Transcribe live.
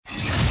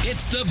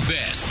It's the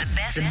best.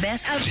 The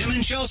best of Jim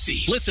and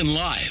Chelsea. Listen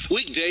live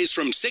weekdays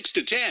from 6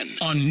 to 10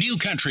 on New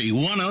Country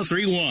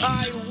 103.1.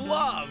 I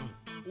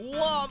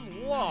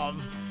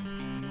love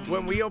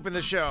when we open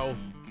the show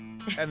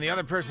and the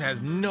other person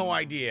has no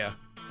idea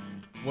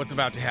what's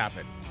about to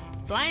happen.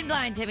 Blind,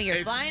 Timmy.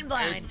 You're blind.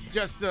 It's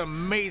just an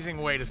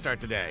amazing way to start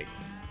the day.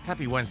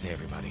 Happy Wednesday,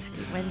 everybody.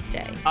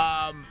 Wednesday.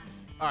 All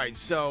right,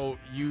 so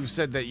you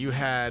said that you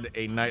had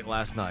a night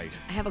last night.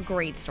 I have a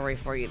great story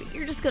for you.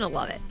 You're just going to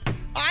love it.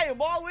 I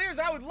am all ears.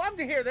 I would love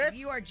to hear this.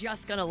 You are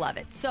just going to love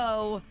it.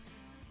 So,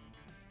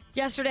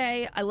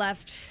 yesterday, I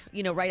left,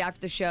 right after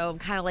the show. I'm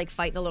kind of like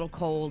fighting a little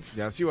cold.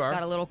 Yes, you are.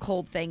 Got a little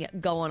cold thing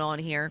going on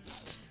here.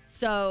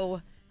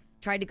 So,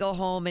 tried to go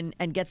home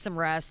and get some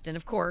rest. And,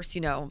 of course,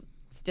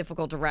 it's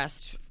difficult to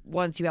rest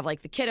once you have,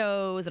 like, the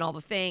kiddos and all the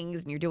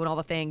things, and you're doing all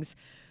the things.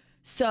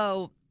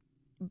 So,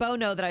 Bo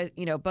knows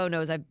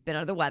I've been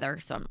under the weather.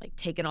 So, I'm, like,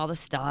 taking all the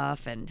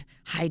stuff and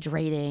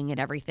hydrating and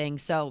everything.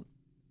 So,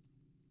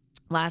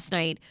 last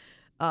night,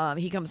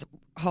 he comes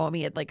home.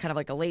 He had like kind of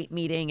like a late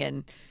meeting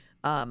and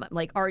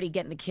like already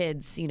getting the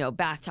kids,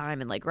 bath time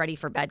and like ready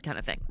for bed kind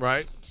of thing.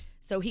 Right.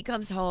 So he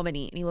comes home and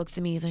he looks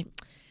at me. He's like,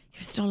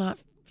 "You're still not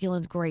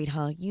feeling great,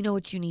 huh? You know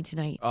what you need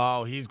tonight."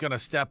 Oh, he's going to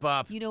step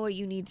up. You know what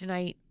you need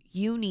tonight?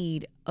 You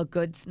need a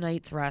good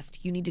night's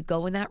rest. You need to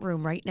go in that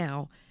room right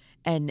now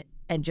and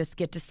just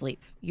get to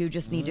sleep. You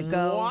just need to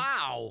go.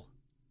 Wow.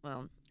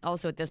 Well,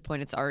 also at this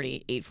point, it's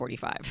already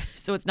 8:45.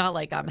 So it's not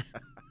like I'm...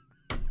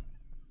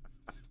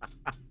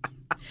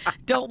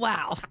 Don't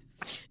wow.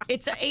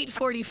 It's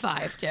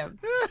 8:45, Tim.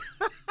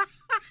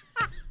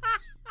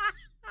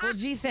 Well,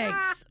 gee,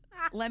 thanks.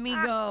 Let me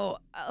go.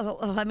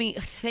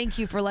 Thank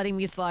you for letting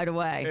me slide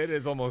away. It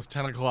is almost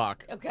 10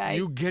 o'clock. Okay.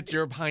 You get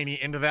your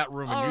piney into that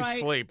room All and right.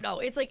 you sleep. No,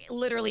 it's like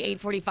literally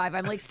 8:45.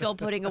 I'm like still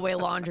putting away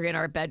laundry in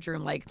our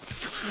bedroom, like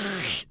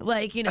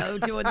doing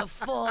the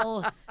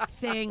full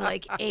thing,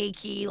 like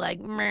achy, like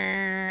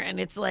meh, and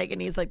it's like,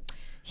 and he's like,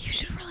 "You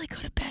should really go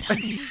to bed,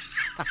 honey."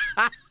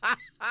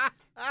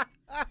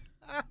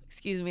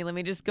 Excuse me, let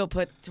me just go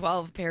put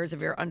 12 pairs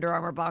of your Under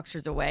Armour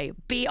boxers away.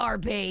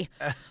 BRB.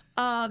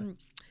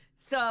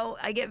 So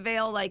I get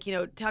Vale,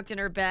 tucked in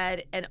her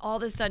bed, and all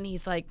of a sudden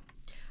he's like,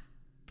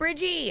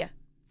 "Bridgie,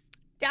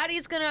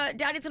 Daddy's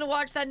gonna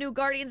watch that new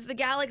Guardians of the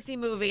Galaxy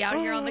movie out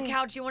here on the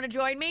couch. You want to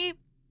join me?"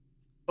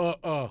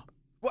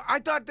 Well, I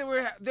thought they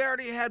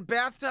already had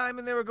bath time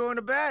and they were going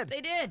to bed. They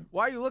did.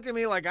 Why are you looking at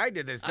me like I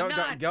did this? I'm Don't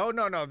not. go.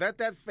 No,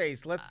 that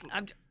face. Let's.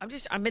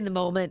 I'm in the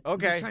moment. I'm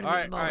Okay. just trying to All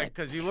be in the right. moment.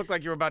 Because you look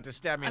like you were about to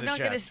stab me in I'm the not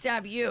chest. going to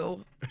stab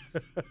you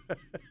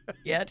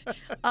yet.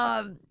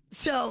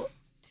 So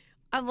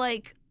I'm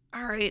like,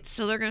 all right,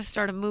 so they're going to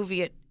start a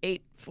movie at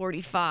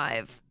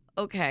 8:45.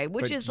 Okay,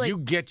 which But is like... you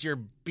get your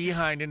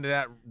behind into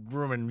that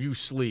room and you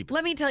sleep.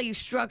 Let me tell you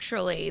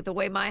structurally, the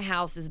way my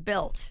house is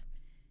built.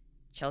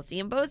 Chelsea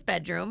and Bo's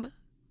bedroom,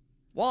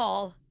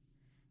 wall,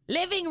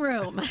 living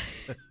room.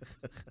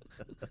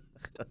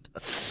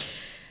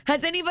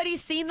 Has anybody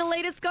seen the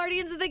latest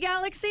Guardians of the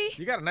Galaxy?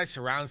 You got a nice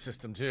surround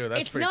system too.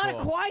 That's pretty It's cool.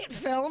 not a quiet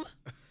film.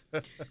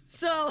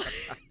 So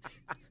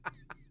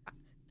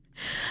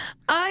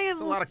I am...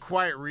 It's a lot of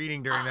quiet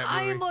reading during that movie.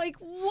 I am like,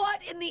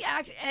 what in the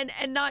act?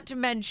 And not to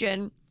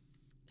mention,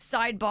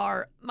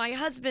 sidebar, my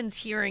husband's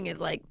hearing is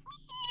like,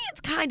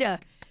 it's kind of,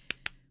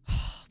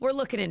 we're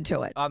looking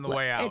into it. On the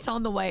way out. It's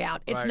on the way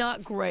out. It's Right.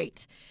 not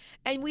great.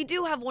 And we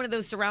do have one of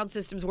those surround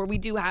systems where we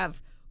do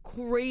have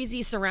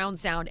crazy surround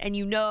sound, and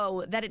you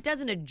know that it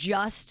doesn't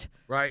adjust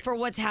Right. for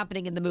what's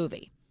happening in the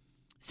movie.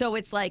 So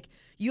it's like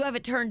you have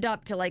it turned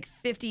up to like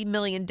 50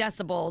 million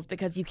decibels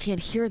because you can't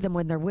hear them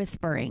when they're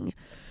whispering.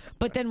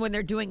 But then when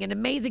they're doing an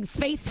amazing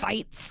space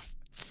fight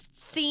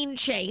scene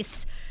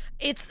chase,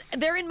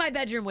 they're in my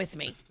bedroom with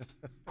me.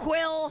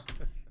 Quill,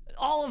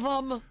 all of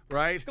them.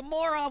 Right.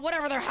 Gamora,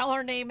 whatever the hell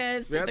her name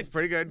is. Yeah, that's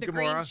pretty good. The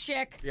Gamora. green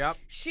chick. Yep.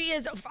 She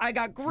is. I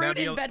got Groot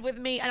in bed with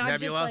me, and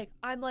Nebula.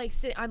 I'm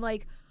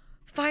like,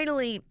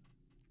 finally,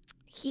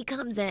 he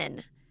comes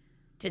in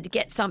to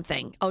get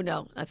something. Oh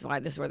no, that's why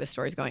this is where the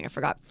story's going. I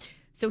forgot.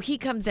 So he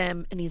comes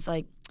in and he's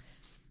like,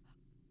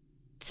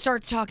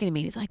 starts talking to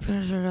me. He's like,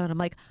 and I'm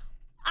like,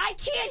 I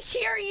can't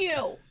hear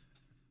you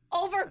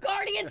over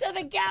Guardians of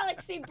the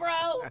Galaxy,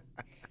 bro.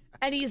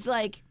 And he's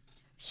like,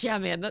 yeah,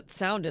 man, that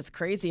sound is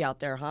crazy out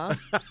there, huh?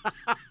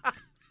 I'm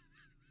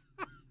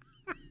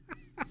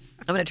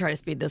going to try to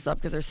speed this up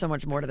because there's so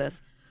much more to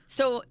this.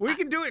 So We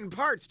can do it in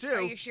parts too.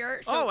 are you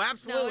sure? So,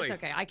 absolutely. No, it's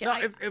okay. I can.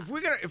 No, if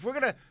we're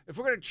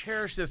gonna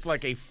cherish this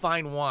like a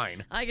fine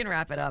wine. I can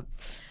wrap it up.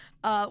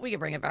 We can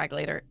bring it back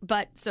later.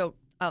 But so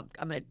I'm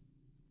going to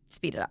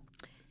speed it up.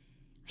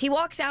 He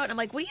walks out and I'm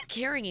like, what are you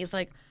carrying? He's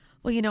like,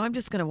 well, I'm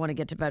just going to want to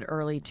get to bed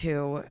early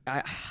too.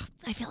 I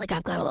feel like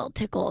I've got a little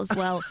tickle as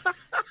well.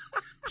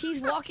 He's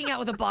walking out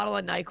with a bottle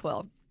of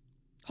NyQuil.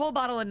 Whole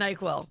bottle of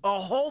NyQuil. A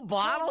whole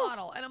bottle? Whole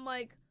bottle. And I'm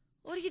like,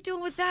 what are you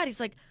doing with that?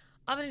 He's like,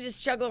 I'm going to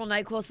just chug a little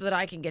NyQuil so that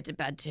I can get to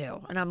bed too.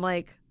 And I'm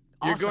like,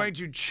 awesome. You're going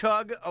to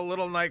chug a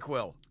little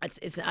NyQuil. That's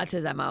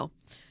his MO.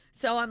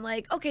 So I'm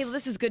like, okay, well,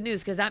 this is good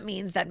news because that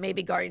means that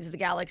maybe Guardians of the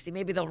Galaxy,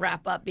 maybe they'll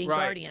wrap up being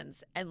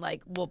Guardians and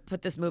like we'll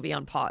put this movie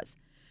on pause.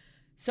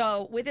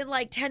 So within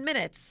like 10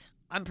 minutes,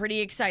 I'm pretty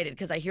excited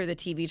because I hear the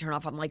TV turn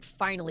off. I'm like,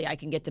 finally, I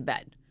can get to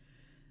bed.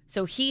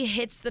 So he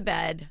hits the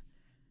bed,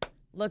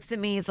 looks at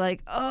me. He's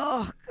like,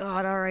 oh,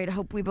 God, all right. I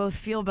hope we both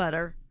feel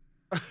better.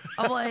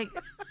 I'm like,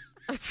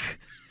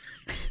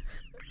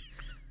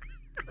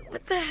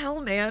 what the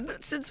hell, man?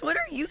 Since when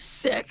are you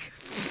sick?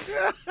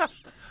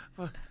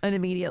 And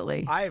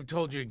immediately. I have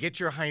told you to get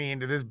your hiney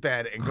into this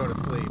bed and go to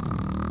sleep.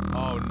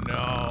 Oh,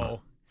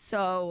 no.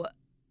 So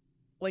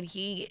when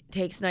he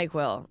takes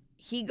NyQuil,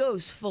 he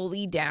goes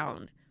fully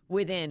down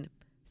within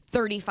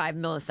 35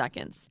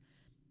 milliseconds.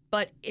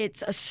 But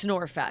it's a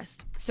snore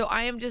fest. So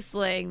I am just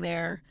laying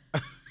there,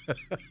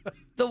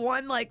 the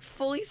one like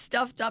fully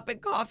stuffed up and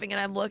coughing, and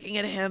I'm looking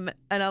at him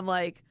and I'm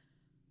like,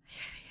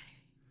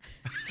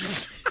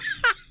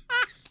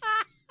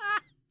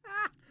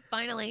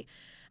 finally,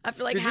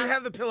 after like Did you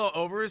have the pillow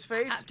over his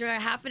face? after a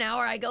half an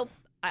hour, I go,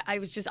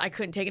 I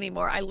couldn't take it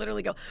anymore. I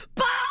literally go,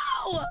 Bo!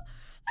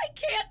 I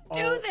can't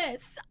do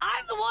this.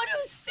 I'm the one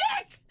who's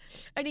sick.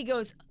 And he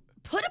goes,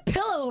 put a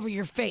pillow over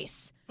your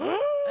face. And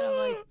I'm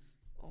like,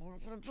 oh,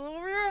 put a pillow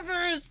over your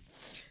face.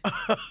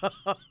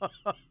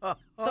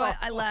 So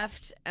I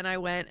left and I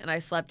went and I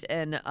slept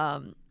in.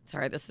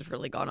 Sorry, this has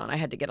really gone on. I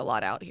had to get a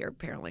lot out here,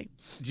 apparently.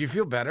 Do you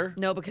feel better?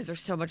 No, because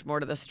there's so much more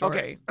to this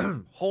story. Okay,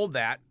 hold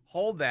that.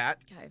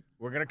 Okay.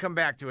 We're gonna come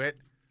back to it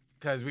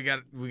because we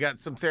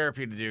got some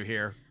therapy to do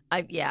here.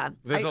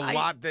 There's a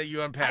lot that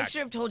you unpacked. I should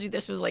have told you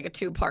this was like a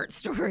 2-part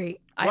story.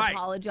 I Right.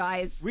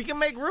 apologize. We can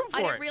make room for I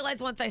it. didn't realize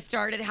once I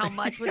started how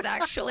much was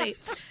actually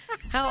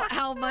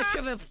how much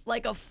of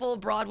a full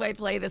Broadway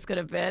play this could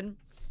have been.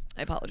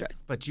 I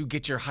apologize. But you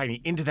get your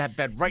hiney into that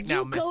bed right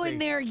now, You go Misty. in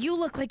there. You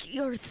look like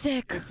you're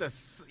sick.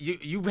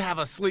 You have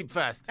a sleep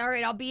fest. All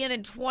right, I'll be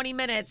in 20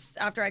 minutes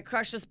after I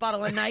crush this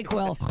bottle of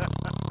NyQuil.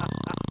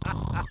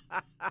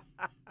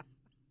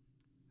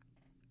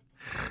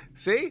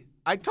 See?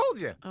 I told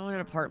you. I want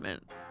an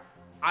apartment.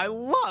 I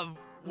love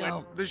when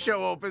No. the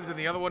show opens and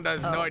the other one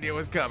has no idea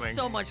what's coming.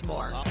 So much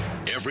more.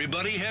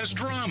 Everybody has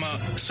drama.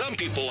 Some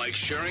people like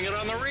sharing it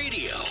on the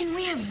radio. Can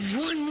we have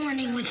one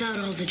morning without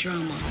all the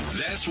drama?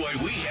 That's why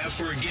we have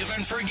Forgive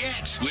and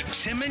Forget with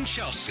Tim and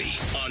Chelsea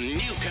on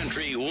New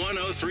Country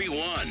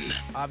 1031.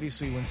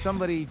 Obviously, when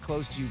somebody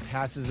close to you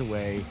passes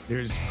away,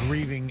 there's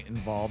grieving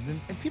involved, and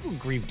people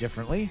grieve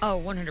differently.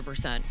 Oh,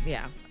 100%.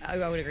 Yeah, I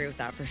would agree with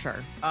that for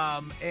sure.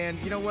 And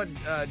you know what?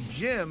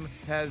 Jim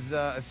has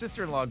a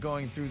sister-in-law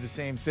going through the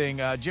same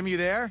thing. Jim, you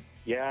there?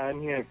 Yeah,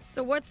 I'm here.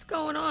 So what's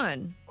going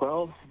on?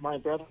 Well, my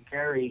brother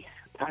Gary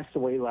passed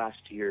away last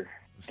year.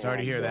 Sorry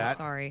to hear that.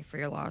 Sorry for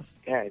your loss.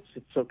 Yeah,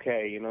 it's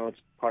okay. You know, it's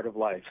part of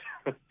life.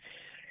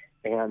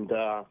 And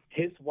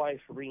his wife,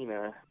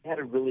 Rena, had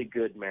a really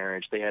good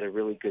marriage. They had a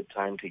really good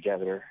time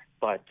together.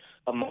 But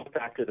a month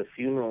after the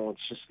funeral,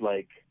 it's just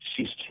like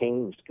she's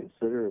changed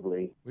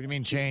considerably. What do you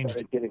mean changed?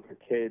 Started giving her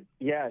kids,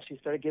 she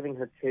started giving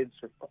her kids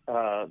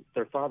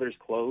their father's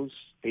clothes.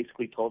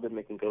 Basically told them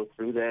they can go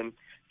through them,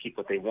 keep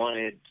what they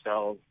wanted,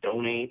 sell,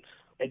 donate.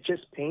 It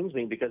just pains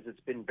me because it's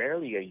been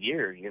barely a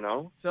year, you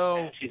know? So,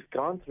 And she's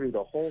gone through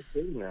the whole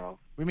thing now.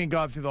 we mean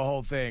gone through the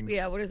whole thing.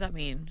 Yeah, what does that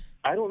mean?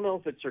 I don't know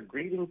if it's her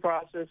grieving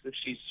process, if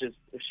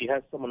she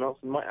has someone else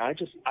in mind.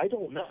 I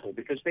don't know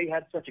because they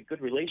had such a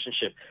good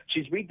relationship.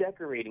 She's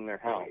redecorating their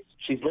house.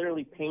 She's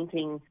literally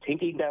taking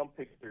down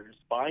pictures,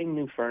 buying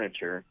new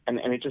furniture, and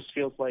it just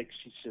feels like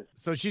she's just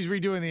So she's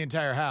redoing the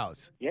entire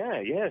house.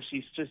 yeah,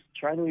 she's just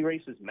trying to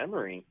erase his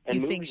memory. And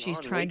You think moving she's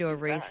on, trying to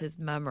erasing erase that. his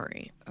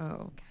memory?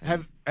 Oh,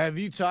 okay. Have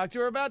you talked to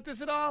her about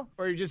this at all?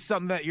 Or are you just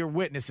something that you're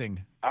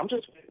witnessing? I'm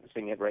just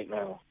witnessing it right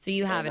now. So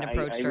you haven't And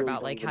approached I her really about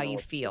don't like even how know you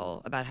what to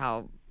feel about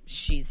how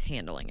she's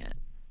handling it.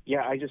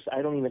 Yeah,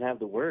 I don't even have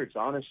the words,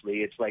 honestly.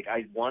 It's like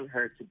I want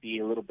her to be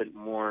a little bit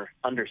more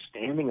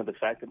understanding of the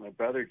fact that my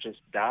brother just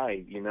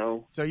died, you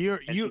know? So you're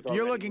And she's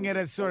already looking at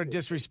it as sort of moving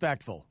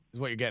disrespectful, is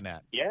what you're getting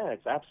at. Yeah,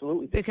 it's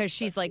absolutely Because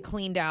she's like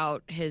cleaned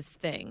out his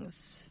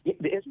things. Yeah,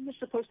 isn't this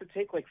supposed to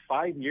take like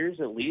 5 years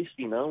at least,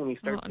 you know, when you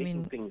start Well, I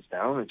taking mean- things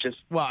down? It just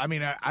Well, I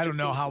mean, I don't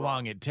know how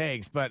long it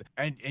takes, but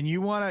and you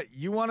want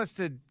us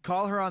to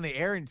call her on the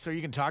air and so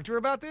you can talk to her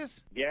about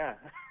this? yeah.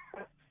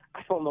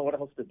 I don't know what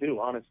else to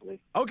do, honestly.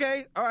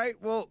 Okay, all right.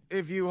 Well,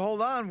 if you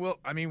hold on,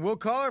 we'll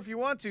call her if you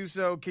want to.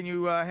 So can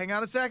you hang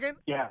on a second?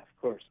 Yeah,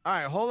 of course. All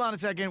right, hold on a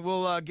second.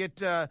 We'll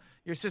get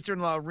your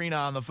sister-in-law Rena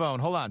on the phone.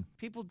 Hold on.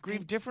 People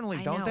grieve differently,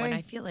 I don't know, they? and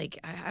I feel like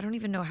I don't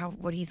even know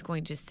what he's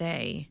going to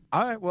say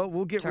All right, well,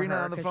 we'll get to Rena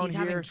her on the because phone he's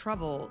here. having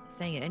trouble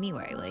saying it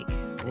anyway. Like,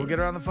 We'll get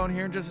her on the phone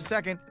here in just a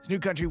second. It's New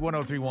Country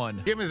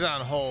 1031. Jim is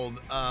on hold.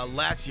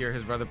 Last year,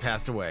 his brother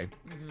passed away.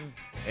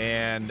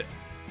 And,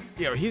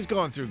 you know, he's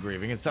going through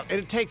grieving. And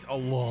it takes a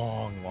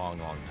long, long,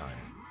 long time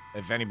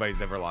if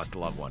anybody's ever lost a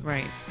loved one.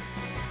 right.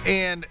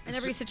 And, And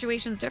every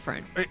situation's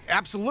different.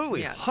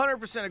 absolutely, Yeah.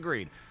 100%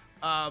 agreed.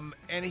 And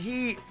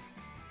he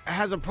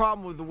has a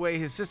problem with the way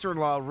his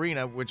sister-in-law,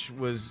 Rena, which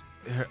was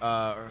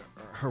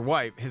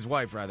his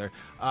wife,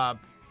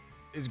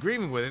 is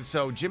grieving with it.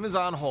 So Jim is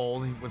on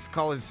hold. Let's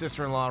call his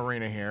sister-in-law,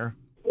 Rena, here.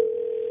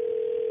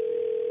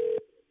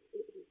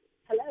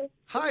 Hello,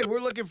 Hi, we're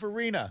looking for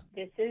Rena.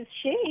 this is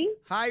she.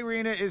 Hi,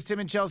 Rena. It's Tim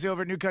and Chelsea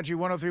over at New Country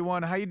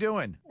 103.1. How you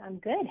doing? I'm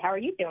good. How are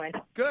you doing?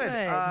 Good.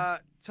 Good.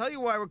 Tell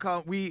you why we're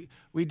calling. We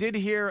did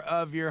hear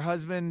of your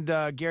husband,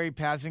 Gary,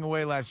 passing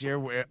away last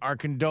year. Our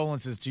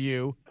condolences to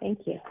you.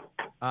 Thank you.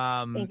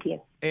 Thank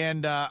you.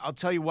 And I'll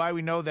tell you why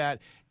we know that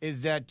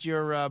is that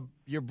your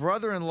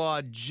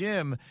brother-in-law,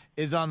 Jim,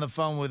 is on the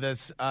phone with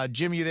us.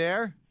 Jim, you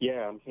there?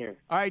 Yeah, I'm here.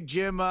 All right,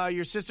 Jim,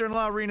 your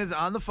sister-in-law, Rena's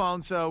on the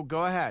phone, so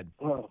go ahead.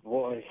 Oh,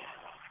 boy.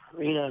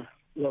 Rena,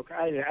 look,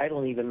 I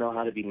don't even know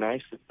how to be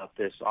nice about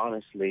this,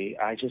 honestly.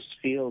 I just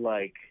feel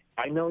like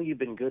I know you've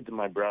been good to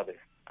my brother.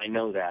 I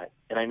know that.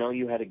 And I know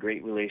you had a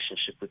great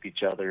relationship with each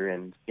other.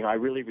 And, I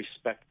really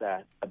respect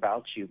that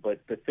about you.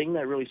 But the thing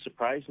that really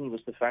surprised me was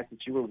the fact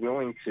that you were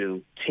willing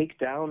to take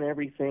down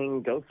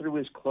everything, go through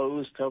his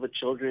clothes, tell the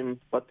children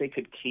what they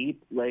could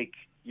keep. Like,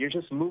 you're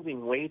just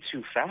moving way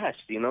too fast,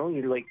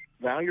 You're like,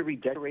 now you're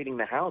redecorating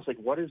the house. Like,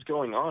 what is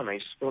going on? I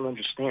just don't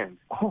understand.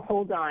 Oh,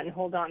 hold on.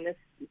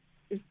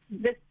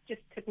 This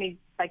just took me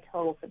by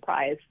total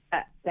surprise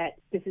that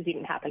this is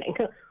even happening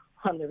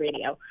on the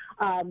radio.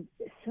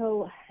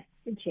 So,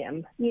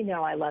 Jim,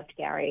 I loved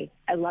Gary.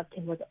 I loved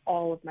him with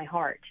all of my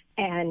heart.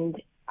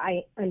 And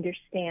I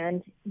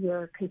understand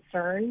your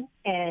concern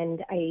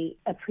and I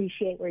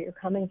appreciate where you're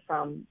coming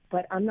from,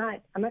 but I'm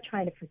not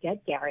trying to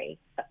forget Gary.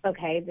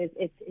 Okay.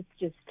 It's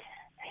just,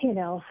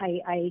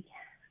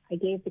 I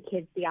gave the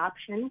kids the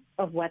option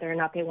of whether or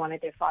not they wanted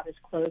their father's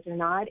clothes or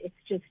not. It's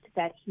just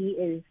that he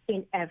is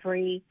in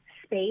every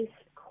space,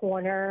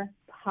 corner,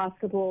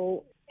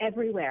 possible,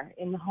 everywhere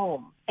in the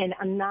home. And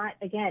I'm not,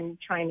 again,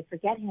 trying to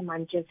forget him.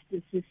 I'm just,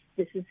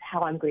 this is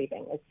how I'm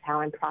grieving. It's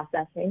how I'm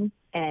processing.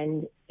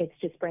 And it's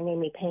just bringing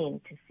me pain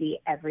to see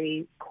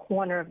every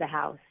corner of the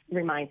house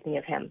reminds me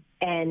of him.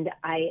 And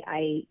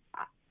I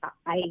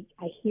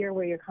hear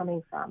where you're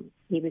coming from.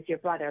 He was your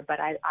brother, but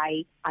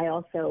I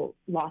also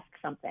lost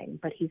something,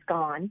 but he's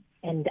gone.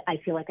 And I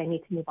feel like I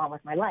need to move on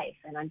with my life.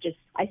 And I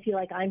feel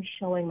like I'm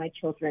showing my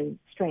children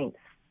strength.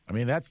 I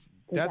mean, that's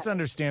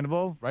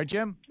understandable, right,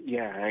 Jim?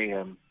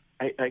 Yeah,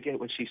 I get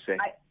what she's saying.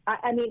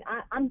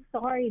 I'm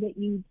sorry that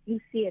you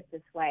see it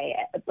this way,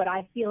 but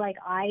I feel like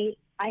I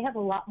have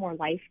a lot more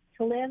life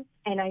to live,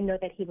 and I know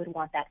that he would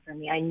want that for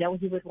me. I know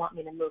he would want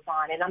me to move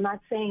on, and I'm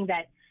not saying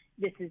that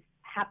this is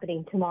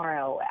happening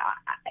tomorrow,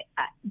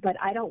 but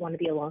I don't want to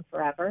be alone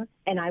forever,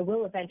 and I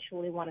will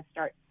eventually want to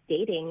start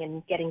dating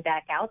and getting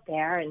back out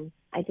there, and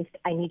I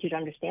need you to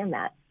understand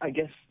that. I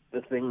guess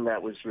the thing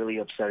that was really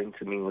upsetting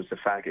to me was the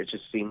fact it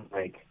just seemed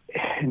like,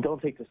 and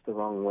don't take this the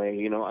wrong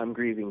way, I'm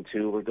grieving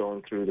too. We're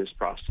going through this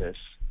process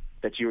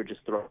that you were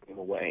just throwing him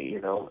away,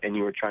 and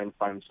you were trying to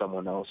find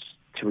someone else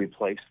to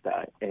replace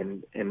that.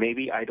 And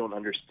maybe I don't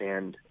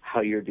understand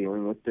how you're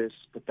dealing with this,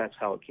 but that's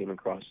how it came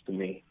across to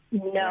me.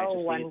 No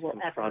one will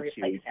ever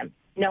replace him.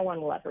 No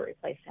one will ever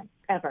replace him,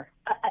 ever.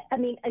 I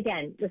mean,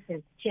 again,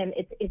 listen, Jim,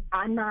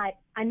 I'm not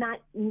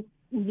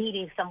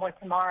needing someone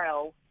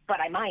tomorrow, but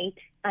I might.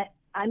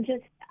 I'm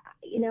just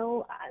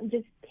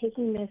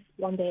taking this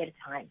one day at a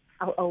time.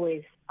 I'll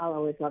always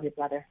love your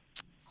brother.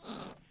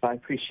 I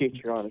appreciate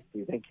your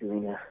honesty. Thank you,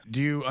 Rena.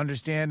 Do you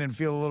understand and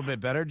feel a little bit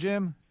better,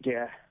 Jim?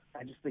 Yeah.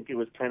 I just think it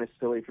was kind of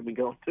silly for me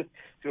going to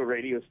a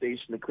radio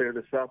station to clear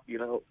this up,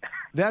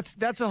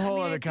 That's a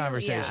whole other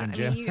conversation,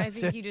 Jim. I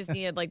think you just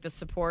needed the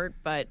support,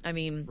 but I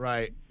mean,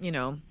 right.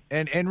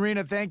 And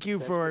Rena, thank you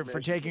for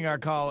taking our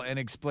call and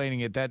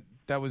explaining it. That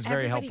was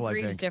very helpful, I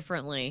think. Everybody grieves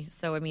differently,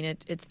 so I mean,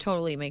 it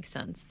totally makes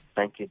sense.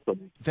 Thank you.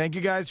 Thank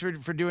you guys for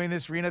doing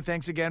this. Rena,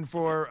 thanks again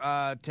for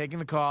taking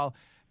the call.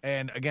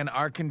 And again,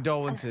 our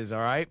condolences, all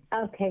right?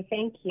 Okay,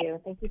 thank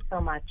you. Thank you so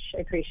much.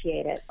 I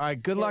appreciate it. All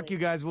right, good luck, you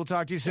guys. We'll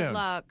talk to you soon. Good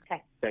luck.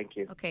 Okay. Thank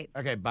you. Okay.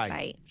 Okay, bye.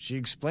 Bye. She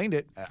explained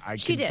it.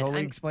 She did.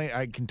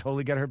 I can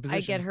totally get her position.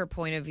 I get her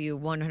point of view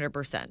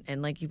 100%.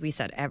 And like we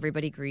said,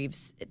 everybody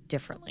grieves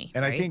differently.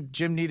 And right? I think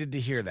Jim needed to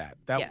hear that.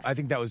 Yes. I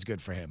think that was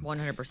good for him.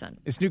 100%.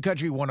 It's New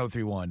Country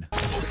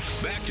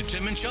 103.1. Back to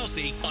Tim and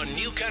Chelsea on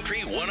New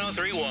Country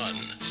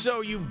 103.1. So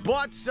you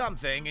bought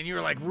something and you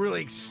were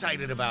really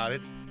excited about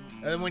it.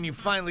 And then when you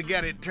finally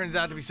get it, it turns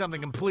out to be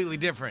something completely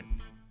different.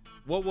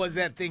 What was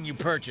that thing you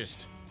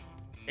purchased?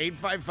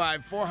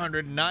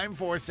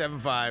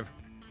 855-400-9475.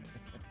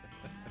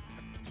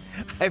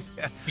 This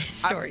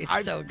story is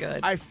so good.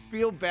 I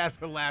feel bad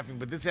for laughing,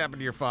 but this happened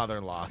to your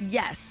father-in-law.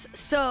 Yes.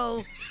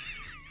 So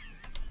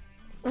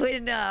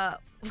when I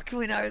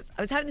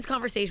was having this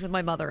conversation with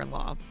my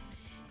mother-in-law,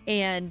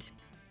 and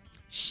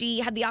she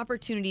had the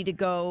opportunity to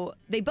go.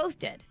 They both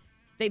did.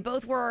 They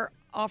both were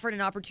offered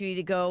an opportunity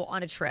to go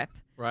on a trip.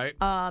 Right.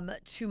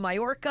 To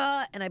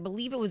Mallorca, and I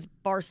believe it was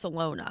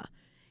Barcelona.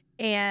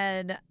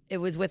 And it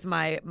was with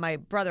my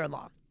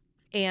brother-in-law.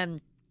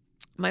 And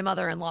my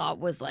mother-in-law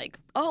was like,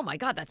 oh, my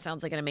God, that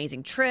sounds like an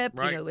amazing trip,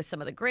 right. With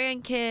some of the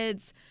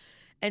grandkids.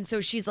 And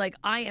so she's like,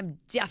 I am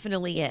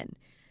definitely in.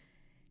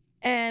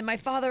 And my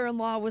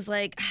father-in-law was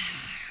like,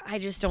 I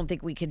just don't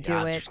think we could do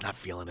I'm it. just not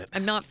feeling it.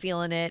 I'm not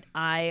feeling it.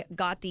 I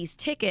got these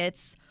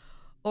tickets,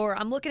 or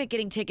I'm looking at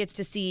getting tickets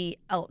to see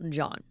Elton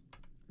John.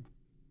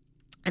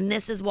 And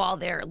this is while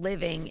they're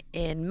living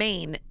in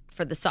Maine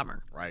for the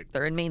summer. Right.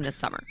 They're in Maine this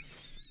summer.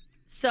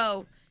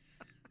 So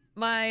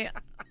my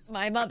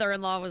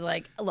mother-in-law was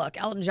like, look,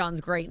 Elton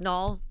John's great and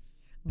all,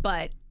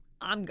 but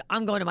I'm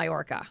going to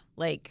Mallorca.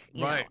 Like,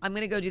 you know, I'm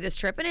going to go do this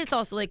trip. And it's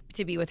also like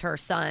to be with her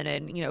son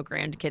and, you know,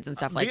 grandkids and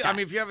stuff like that. I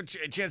mean, if you have a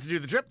chance to do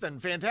the trip, then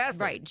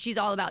fantastic. Right. She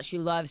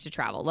loves to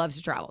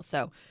travel.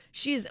 So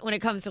she's, when it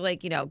comes to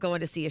like, you know,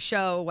 going to see a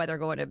show, whether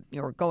going to,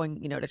 you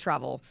know, to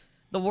travel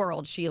the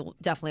world, she'll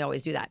definitely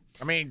always do that.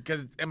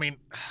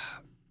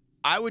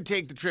 I would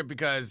take the trip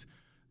because,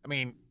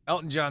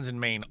 Elton John's in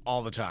Maine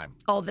all the time.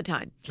 All the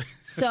time.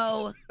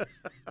 So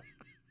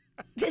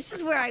this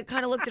is where I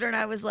kind of looked at her and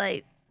I was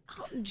like,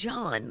 Elton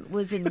John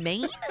was in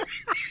Maine?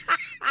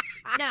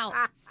 Now,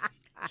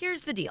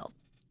 here's the deal.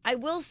 I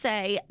will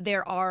say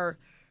there are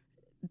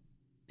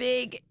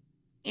big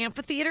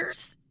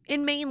amphitheaters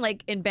in Maine,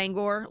 like in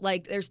Bangor.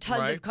 Like there's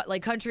tons of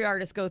like country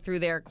artists go through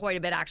there quite a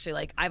bit, actually.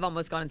 Like I've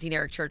almost gone and seen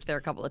Eric Church there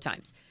a couple of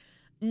times.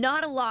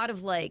 Not a lot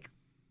of like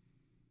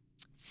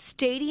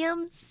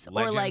stadiums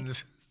or like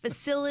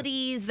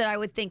facilities that I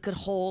would think could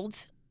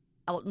hold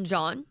Elton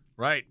John.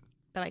 Right.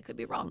 But I could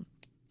be wrong.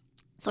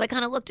 So I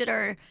kind of looked at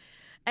her.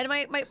 And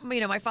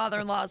my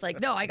father-in-law was like,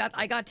 no, I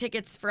got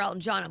tickets for Elton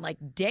John. I'm like,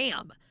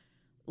 damn,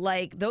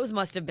 like those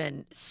must have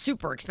been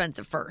super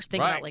expensive first.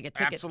 Think about like a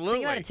ticket. Absolutely.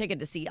 Think about a ticket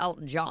to see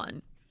Elton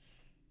John.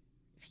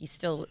 If he's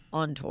still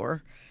on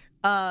tour.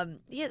 Yeah,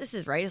 this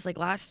is right. It's like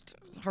last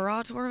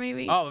Hurrah tour,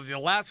 maybe. Oh, the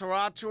last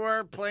Hurrah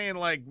tour playing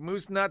like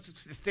Moose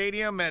Nuts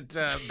Stadium at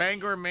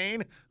Bangor,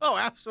 Maine. Oh,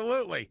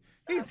 absolutely.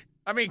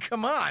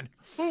 Come on.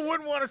 Who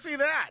wouldn't want to see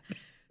that?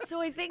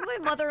 So I think my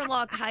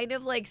mother-in-law kind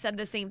of like said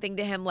the same thing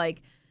to him,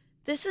 like,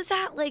 this is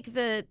at like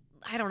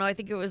I don't know, I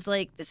think it was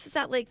like, this is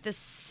at like the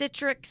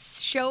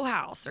Citrix Show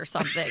House or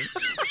something.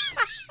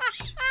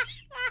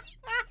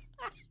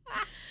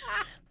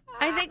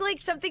 I think like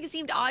something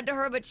seemed odd to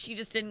her, but she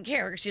just didn't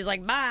care. She's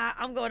like, bye,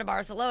 I'm going to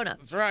Barcelona.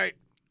 That's right.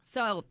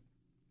 So,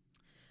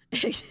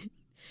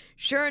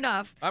 sure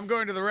enough. I'm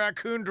going to the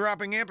Raccoon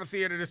Dropping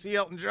Amphitheater to see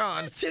Elton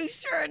John. So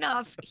sure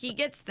enough, he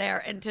gets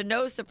there, and to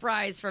no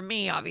surprise for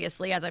me,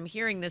 obviously, as I'm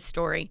hearing this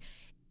story,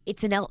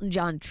 it's an Elton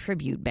John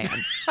tribute band.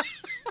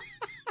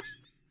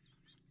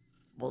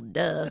 Well,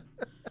 duh.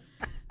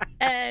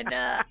 And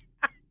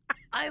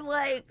I'm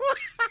like,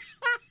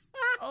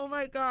 oh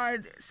my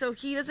God. So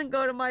he doesn't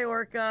go to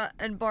Mallorca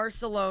and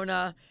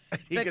Barcelona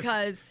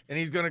because... And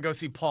he's going to go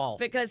see Paul.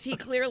 Because he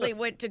clearly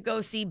went to go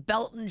see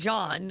Belton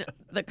John,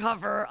 the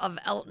cover of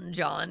Elton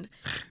John.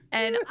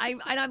 And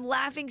I'm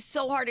laughing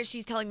so hard as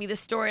she's telling me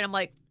this story. And I'm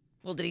like,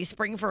 well, did he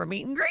spring for a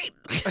meet and greet?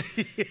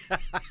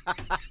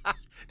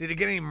 Did he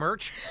get any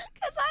merch?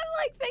 Because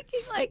I'm like thinking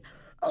like,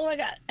 oh my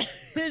God,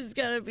 this is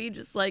going to be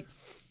just like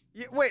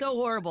so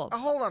horrible.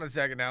 Hold on a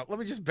second now. Let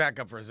me just back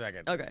up for a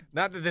second. Okay.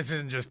 Not that this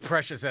isn't just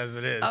precious as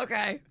it is.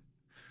 Okay.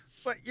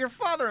 But your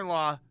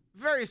father-in-law,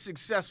 very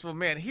successful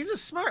man. He's a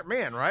smart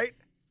man, right?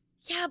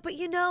 Yeah, but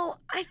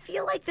I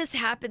feel like this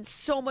happens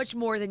so much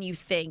more than you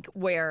think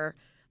where,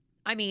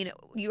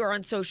 you are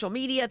on social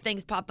media,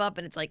 things pop up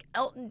and it's like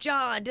Elton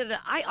John.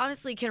 I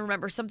honestly can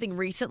remember something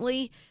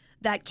recently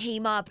that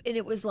came up and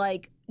it was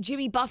like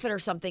Jimmy Buffett or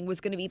something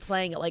was going to be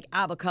playing at like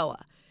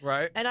Abacoa.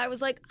 Right. And I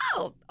was like,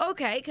 oh,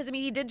 okay. Because,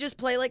 he did just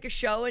play like a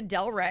show in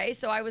Del Rey.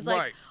 So I was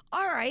like,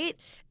 all right.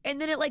 And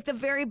then at like the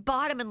very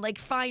bottom in like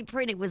fine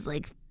print, it was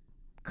like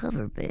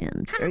cover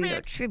band.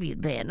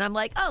 Tribute band. And I'm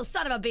like, oh,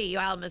 son of a bee, you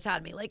almost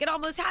had me. Like it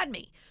almost had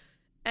me.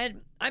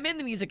 And I'm in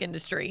the music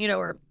industry,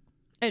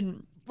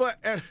 and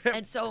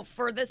so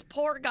for this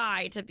poor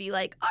guy to be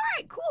like, all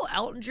right, cool,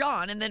 Elton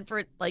John. And then for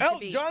it like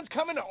Elton John's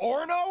coming to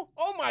Orono?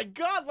 Oh my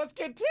God, let's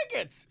get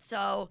tickets.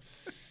 So,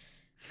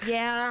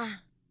 yeah.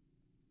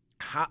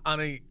 On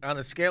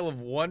a scale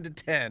of 1 to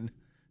 10,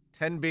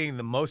 10 being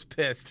the most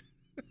pissed,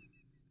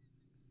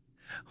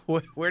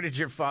 where did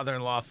your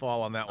father-in-law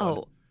fall on that one?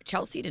 Oh,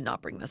 Chelsea did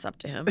not bring this up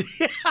to him.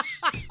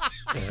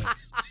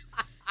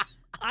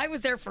 I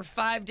was there for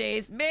 5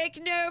 days. Make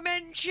no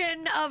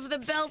mention of the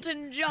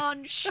Belton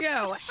John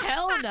show.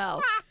 Hell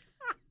no.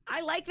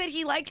 I like that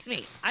he likes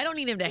me. I don't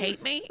need him to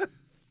hate me.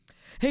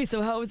 Hey,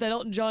 so how was that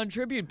Elton John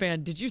tribute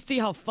band? Did you see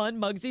how fun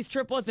Muggsy's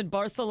trip was in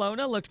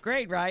Barcelona? Looked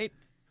great, right?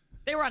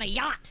 They were on a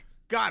yacht.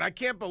 God, I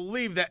can't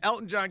believe that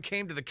Elton John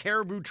came to the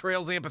Caribou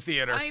Trails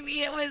Amphitheater.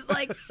 It was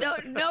like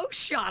no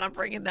shot I'm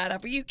bringing that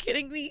up. Are you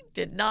kidding me?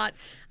 Did not.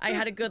 I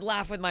had a good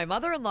laugh with my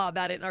mother-in-law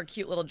about it in our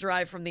cute little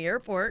drive from the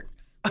airport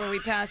where we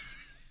passed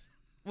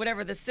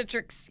whatever the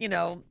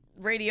Citrix,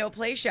 radio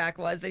play shack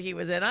was that he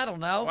was in. I don't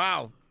know.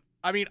 Wow.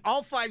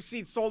 All 5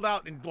 seats sold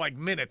out in like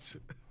minutes.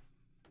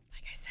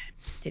 Like I said,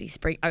 did he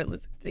spring? Did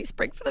he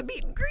spring for the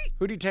meet and greet?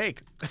 Who'd he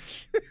take?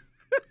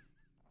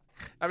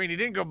 He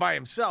didn't go by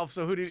himself,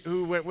 so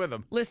who went with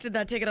him? Listed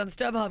that ticket on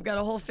StubHub, got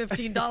a whole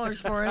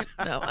 $15 for it.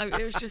 No,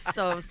 it was just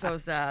so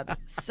sad.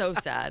 So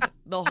sad.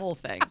 The whole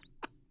thing.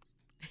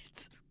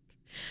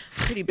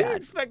 Pretty You're bad.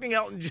 expecting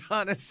Elton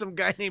John as some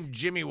guy named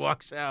Jimmy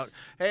walks out.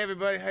 Hey,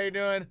 everybody, how you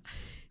doing?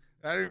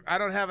 I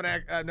don't have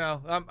an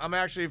no. I'm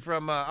actually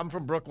from I'm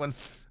from Brooklyn.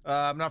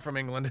 I'm not from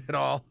England at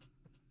all.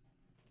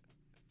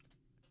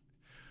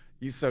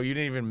 So you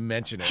didn't even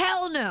mention it.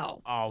 Hell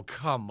no. Oh,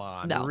 come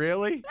on. No.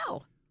 Really?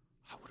 No.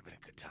 That would have been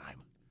a good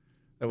time.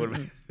 That would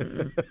have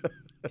been.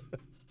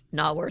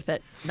 Not worth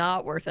it.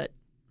 Not worth it.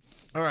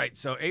 All right,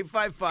 so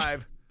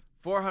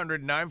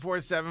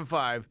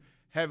 855-400-9475.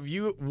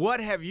 What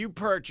have you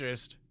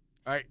purchased?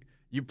 All right,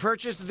 you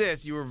purchased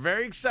this. You were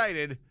very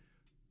excited,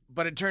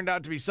 but it turned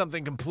out to be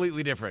something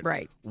completely different.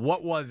 Right.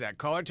 What was that?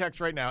 Call or text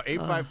right now,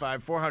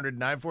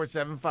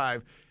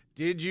 855-400-9475.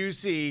 Did you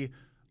see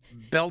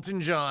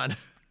Belton John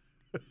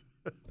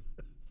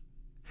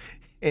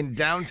in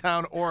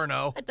downtown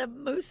Orono? At the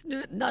Moose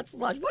Nuts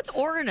Lodge. What's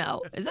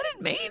Orono? Is that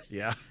in Maine?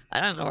 Yeah. I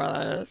don't know where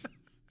that is.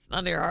 It's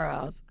not near our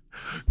house.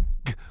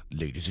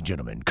 Ladies and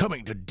gentlemen,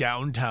 coming to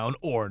downtown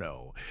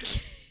Orono,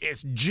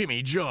 it's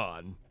Jimmy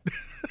John.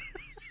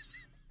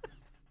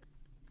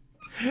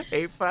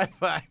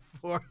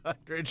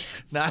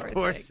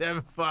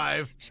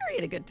 855-400-9475. Sure, he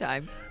had a good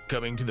time.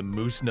 Coming to the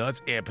Moose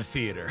Nuts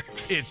Amphitheater,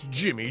 it's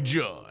Jimmy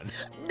John.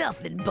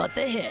 Nothing but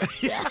the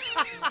hits.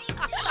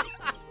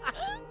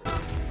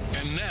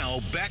 And now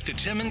back to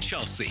Tim and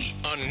Chelsea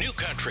on New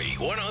Country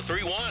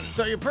 1031.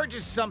 So you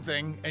purchased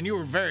something, and you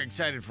were very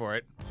excited for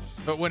it,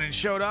 but when it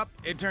showed up,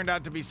 it turned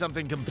out to be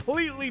something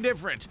completely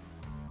different.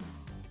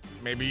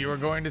 Maybe you were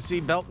going to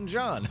see Belton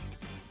John,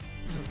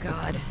 Oh,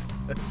 God.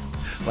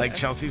 like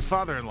Chelsea's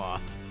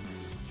father-in-law.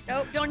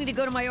 Nope, don't need to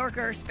go to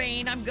Mallorca or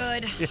Spain. I'm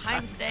good.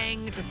 I'm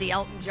staying to see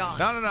Elton John.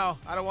 No.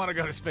 I don't want to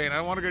go to Spain. I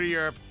don't want to go to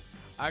Europe.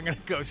 I'm going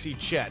to go see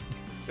Chet.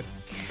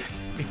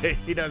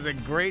 He does a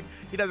great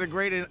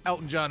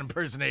Elton John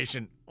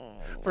impersonation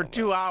for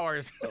 2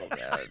 hours.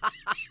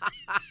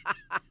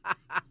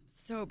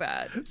 So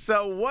bad.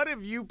 So what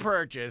have you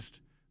purchased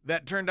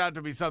that turned out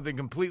to be something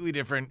completely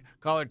different?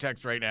 Call or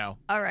text right now.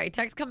 All right,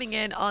 text coming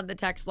in on the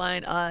text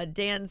line.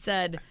 Dan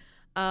said,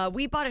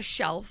 we bought a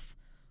shelf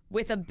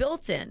with a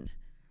built-in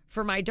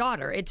for my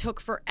daughter. It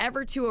took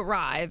forever to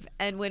arrive,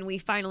 and when we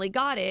finally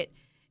got it,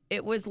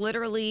 it was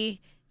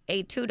literally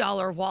a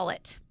 $2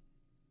 wallet.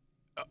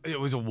 It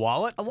was a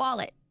wallet? A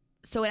wallet.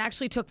 So it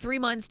actually took 3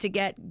 months to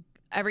get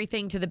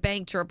everything to the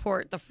bank to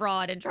report the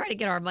fraud and try to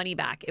get our money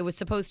back. It was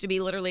supposed to be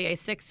literally a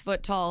 6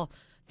 foot tall,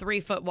 3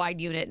 foot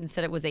wide unit.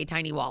 Instead, it was a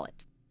tiny wallet.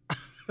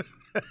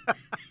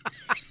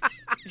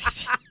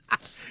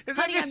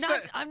 Honey,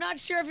 I'm not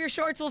sure if your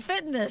shorts will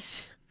fit in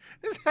this.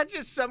 Is that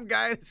just some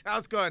guy in his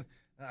house going,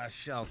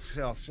 shelf,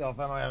 I don't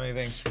have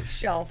anything.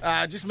 Shelf.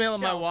 Just mail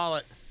him my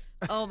wallet.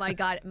 Oh, my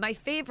God. My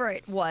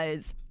favorite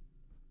was,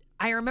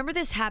 I remember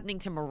this happening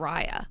to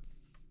Mariah.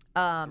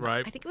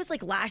 Right. I think it was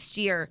like last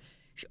year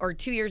or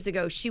 2 years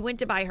ago. She went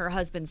to buy her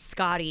husband,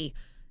 Scotty,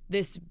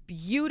 this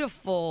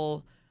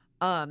beautiful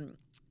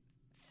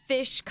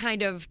fish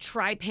kind of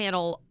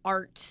tri-panel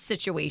art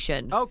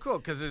situation. Oh, cool,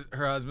 because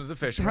her husband's a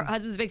fisherman. Her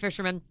husband's a big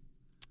fisherman.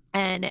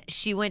 And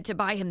she went to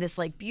buy him this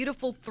like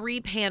beautiful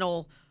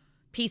 3-panel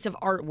piece of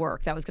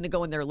artwork that was going to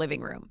go in their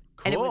living room.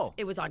 Cool. And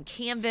it was on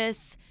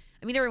canvas.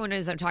 I mean, everyone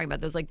knows what I'm talking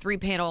about. Those like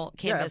 3-panel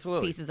canvas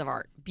pieces of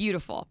art.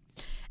 Beautiful.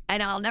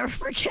 And I'll never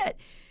forget,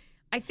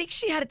 I think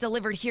she had it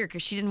delivered here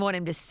because she didn't want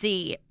him to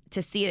see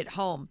it at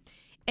home.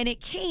 And it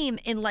came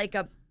in like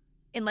a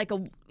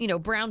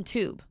brown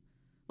tube.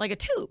 Like a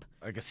tube.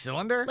 Like a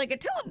cylinder? Like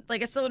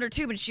a cylinder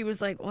tube. And she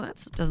was like, well,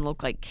 that doesn't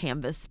look like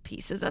canvas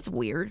pieces. That's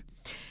weird.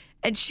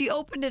 And she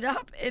opened it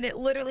up, and it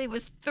literally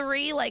was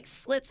 3 like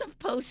slits of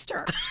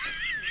poster.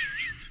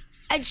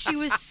 And she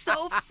was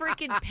so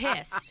freaking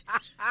pissed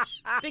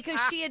because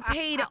she had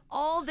paid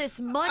all this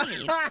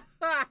money.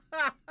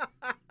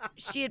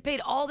 She had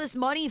paid all this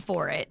money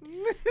for it,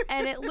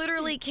 and it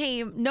literally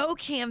came no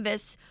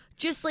canvas,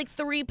 just like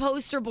 3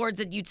 poster boards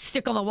that you'd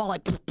stick on the wall,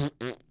 like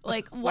wow,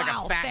 like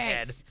a fat thanks.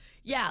 head.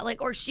 Yeah,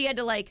 or she had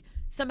to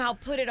somehow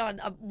put it on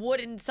a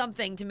wooden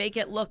something to make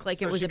it look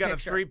like it was a picture. So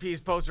she got a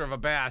 3-piece poster of a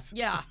bass.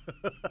 Yeah.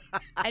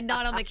 And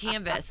not on the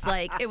canvas.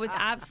 It was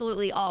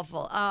absolutely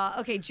awful.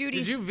 Okay, Judy.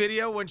 Did you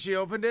video when she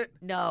opened it?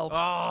 No.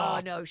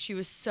 Oh. No. She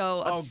was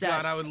so upset. Oh,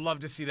 God, I would love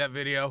to see that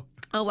video.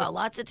 Oh, well,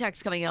 lots of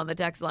texts coming in on the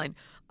text line.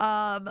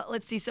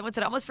 Let's see. Someone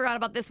said, I almost forgot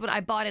about this one.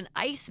 I bought an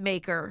ice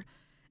maker,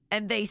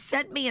 and they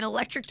sent me an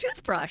electric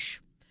toothbrush.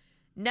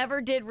 Never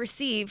did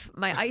receive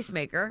my ice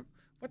maker.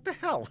 What the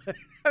hell?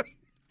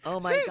 Oh,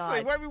 my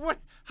Seriously, God. what?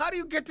 How do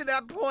you get to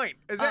that point?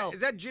 Is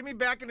that Jimmy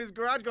back in his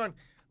garage going,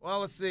 well,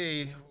 let's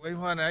see. We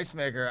want an ice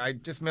maker. I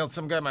just mailed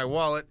some guy my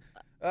wallet.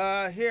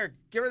 Here,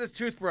 give her this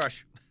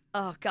toothbrush.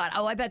 Oh, God.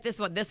 Oh, I bet this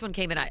one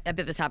came in. I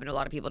bet this happened to a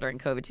lot of people during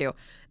COVID, too.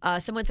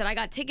 Someone said, I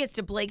got tickets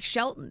to Blake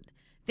Shelton,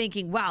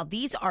 thinking, wow,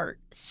 these are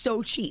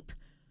so cheap.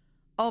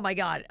 Oh, my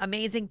God.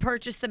 Amazing.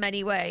 Purchased them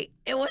anyway.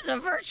 It was a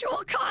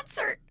virtual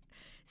concert.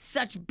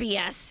 Such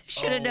BS.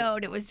 Should have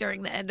known it was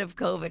during the end of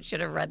COVID. Should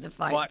have read the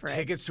fine What, print.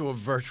 tickets to a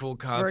virtual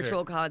concert?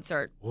 Virtual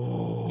concert.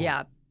 Oh.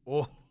 Yeah.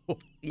 Oh.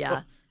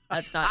 Yeah.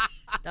 That's not,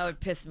 that would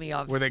piss me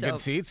off. Were they so. good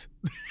seats?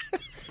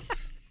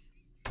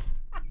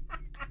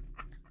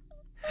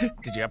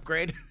 Did you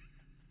upgrade?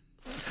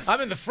 I'm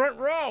in the front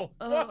row.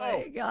 Oh Whoa.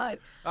 my God.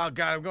 Oh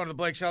God, I'm going to the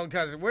Blake Shelton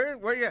concert.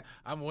 Where you at?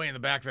 I'm way in the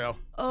back though.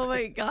 Oh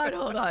my God.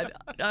 Hold on.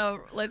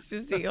 Let's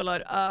just see. Hold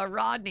on.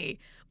 Rodney.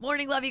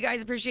 Morning, love you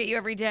guys. Appreciate you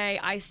every day.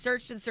 I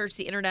searched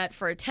the internet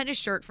for a tennis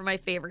shirt for my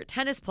favorite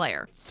tennis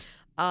player.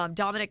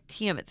 Dominic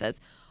Thiem, it says.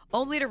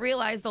 Only to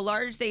realize the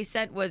large they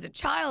sent was a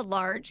child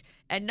large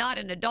and not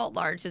an adult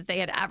large as they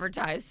had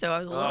advertised. So I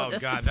was a little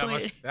disappointed.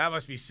 God, that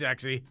must be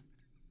sexy.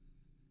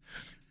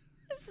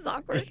 This is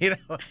awkward. You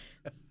know,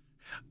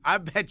 I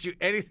bet you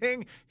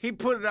anything he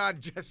put it on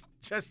just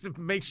to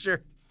make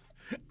sure.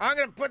 I'm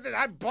gonna put this.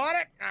 I bought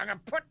it. I'm gonna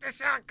put this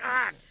on.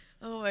 God.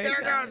 Oh my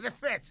There God. goes. It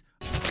fits.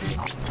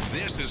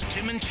 This is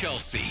Tim and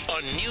Chelsea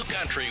on New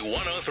Country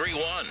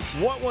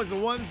 103.1. What was the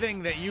one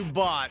thing that you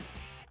bought?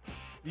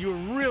 You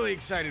were really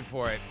excited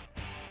for it,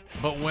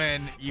 but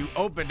when you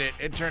opened it,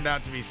 it turned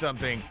out to be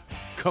something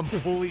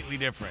completely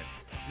different.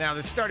 Now,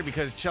 this started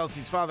because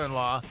Chelsea's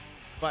father-in-law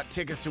bought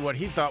tickets to what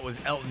he thought was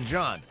Elton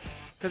John.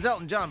 Because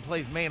Elton John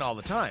plays Maine all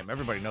the time.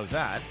 Everybody knows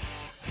that.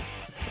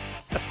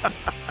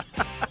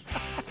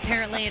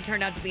 Apparently, it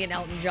turned out to be an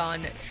Elton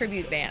John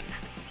tribute band.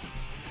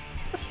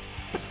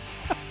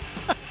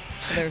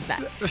 So there's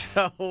that.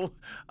 So,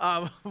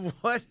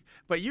 what?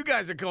 But you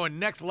guys are going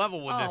next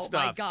level with this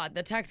stuff. Oh my God,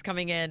 the text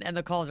coming in and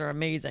the calls are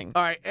amazing.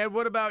 All right, Ed,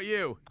 what about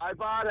you? I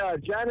bought a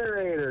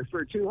generator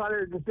for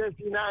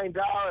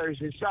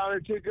 $259. It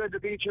sounded too good to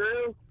be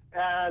true.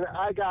 And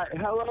I got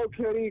Hello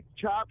Kitty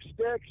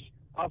chopsticks,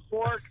 a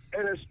fork,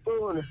 and a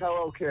spoon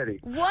Hello Kitty.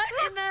 What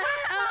in the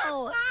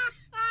hell?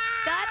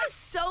 That is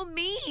so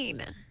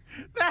mean.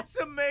 That's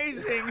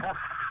amazing.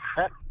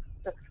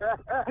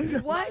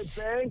 What?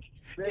 Bank,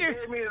 they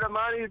gave me the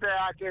money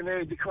back and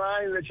they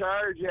declined the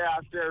charge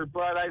after,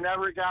 but I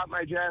never got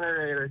my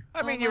generator.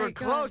 I mean, Oh you my were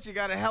God. close. You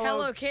got a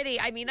Hello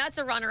Kitty. I mean, that's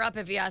a runner-up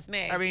if you ask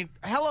me. I mean,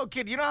 Hello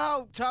Kitty. You know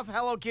how tough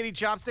Hello Kitty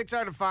chopsticks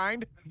are to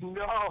find?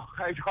 No,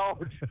 I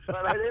don't.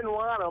 But I didn't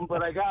want them,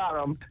 but I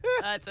got them.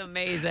 That's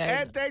amazing.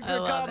 Ed, thanks for I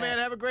the love call, it. man.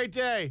 Have a great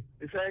day.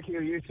 Thank you.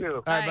 You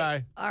too. All right,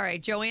 bye. All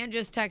right, Joanne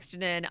just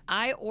texted in.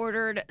 I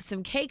ordered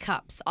some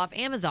K-Cups off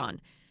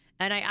Amazon,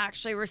 and I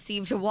actually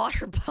received a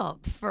water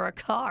pump for a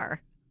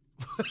car.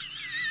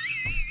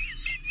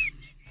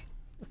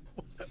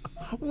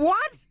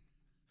 What?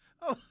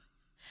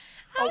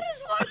 How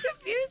does one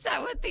confuse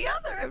that with the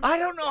other? I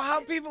don't know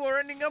how people are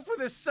ending up with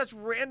this such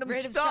random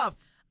stuff.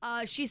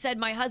 She said,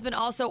 my husband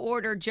also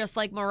ordered, just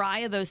like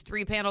Mariah, those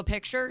 3-panel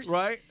pictures.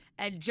 Right?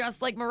 And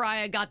just like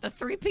Mariah got the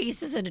 3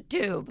 pieces in a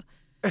tube.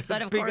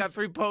 But of We course, got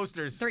 3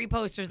 posters. 3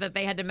 posters that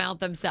they had to mount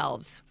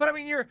themselves. But I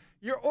mean, you're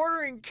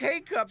ordering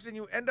K-cups and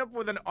you end up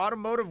with an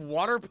automotive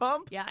water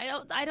pump? Yeah,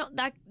 I don't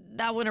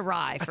that went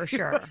awry for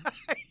sure.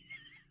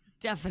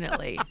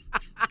 Definitely.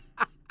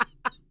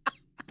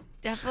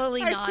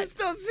 Definitely I not. just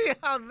don't see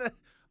how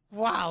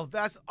wow,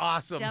 that's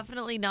awesome.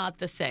 Definitely not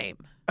the same.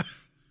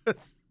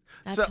 That's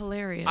So,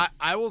 hilarious.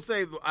 I will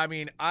say, I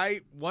mean,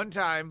 one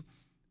time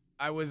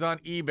I was on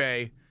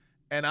eBay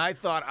and I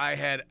thought I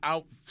had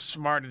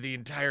outsmarted the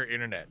entire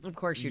internet. Of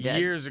course you did.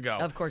 Years ago.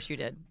 Of course you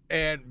did.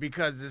 And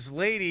because this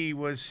lady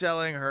was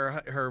selling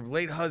her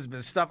late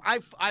husband's stuff,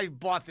 I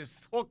bought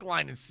this hook,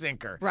 line, and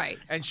sinker. Right.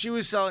 And she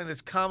was selling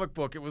this comic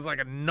book. It was like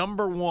a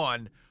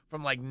 #1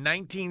 from like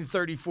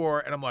 1934.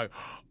 And I'm like,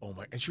 oh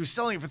my. And she was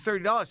selling it for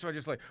 $30. So I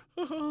just like,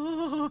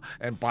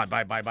 and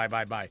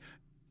buy.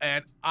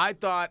 And I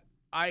thought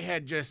I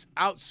had just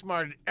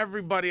outsmarted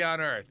everybody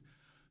on earth.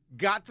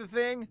 Got the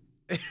thing.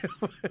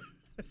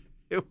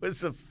 It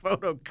was a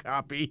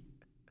photocopy.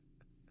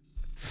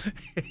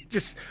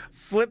 Just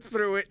flip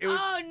through it. It was,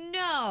 Oh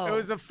no. It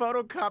was a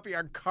photocopy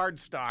on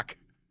cardstock.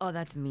 Oh,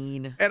 that's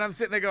mean. And I'm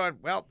sitting there going,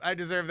 well, I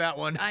deserve that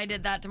one. I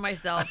did that to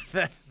myself.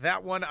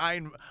 that one,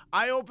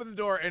 I opened the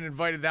door and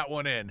invited that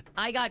one in.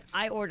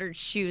 I ordered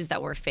shoes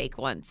that were fake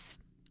once.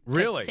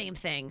 Really? Same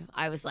thing.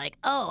 I was like,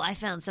 oh, I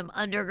found some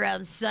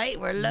underground site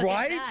where look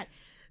Right? at that.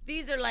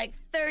 These are like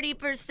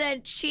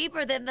 30%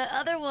 cheaper than the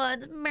other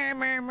ones.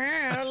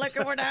 Look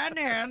at what I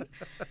did.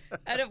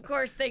 And of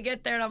course they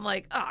get there and I'm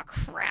like, oh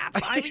crap.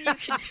 I mean, you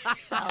can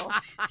tell.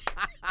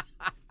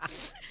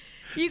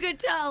 You could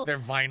tell They're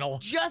vinyl.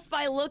 just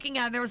by looking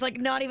at them. There was like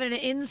not even an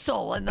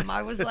insole in them.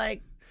 I was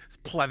like, It's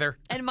pleather.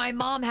 and my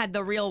mom had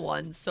the real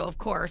ones. So of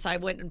course I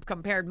went and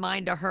compared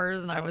mine to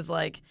hers and I was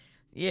like,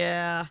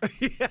 yeah.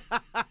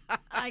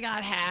 I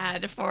got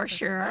had for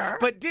sure.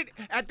 But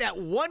at that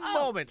one Oh,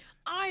 moment,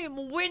 I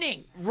am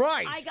winning.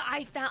 right?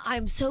 I found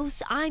I'm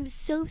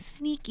so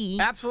sneaky.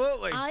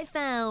 Absolutely. I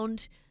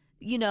found,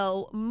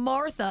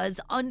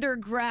 Martha's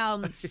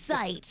underground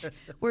site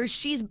where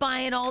she's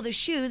buying all the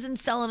shoes and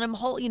selling them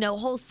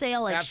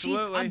wholesale. Like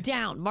Absolutely. I'm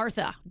down.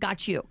 Martha,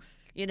 got you.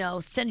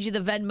 Send you the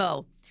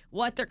Venmo.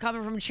 What, they're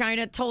coming from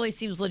China? Totally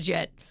seems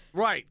legit.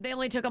 Right. They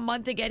only took a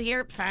month to get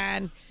here.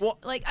 Fine. Well-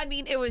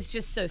 it was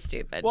just so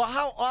stupid. Well,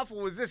 how awful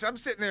was this? I'm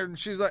sitting there and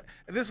she's like,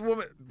 this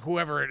woman,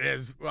 whoever it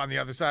is on the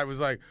other side, was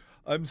like,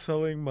 I'm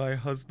selling my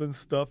husband's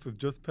stuff that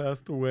just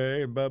passed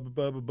away and blah, blah,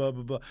 blah, blah, blah,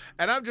 blah, blah.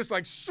 And I'm just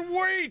like,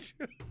 sweet.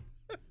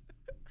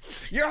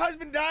 Your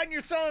husband died and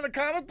you're selling a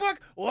comic book?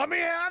 Let me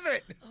have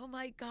it. Oh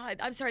my God.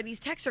 I'm sorry. These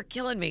texts are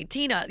killing me.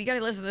 Tina, you got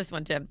to listen to this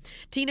one, Tim.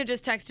 Tina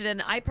just texted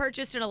in, I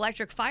purchased an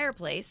electric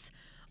fireplace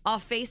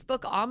off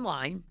Facebook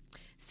online,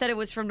 said it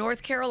was from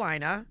North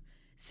Carolina.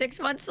 6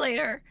 months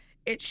later,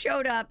 it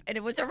showed up and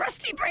it was a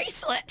rusty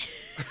bracelet.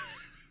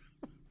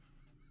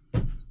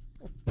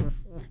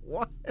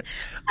 What?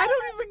 I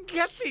don't even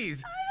get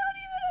these. I don't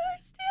even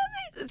understand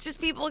these. It's just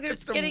people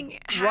just getting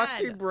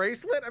rusty had.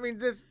 bracelet? I mean,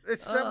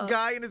 it's some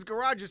guy in his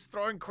garage just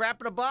throwing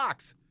crap in a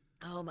box.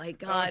 Oh my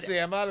God. Let's see,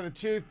 I'm out of the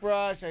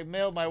toothbrush. I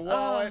mailed my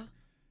wallet.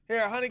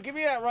 Here, honey, give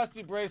me that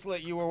rusty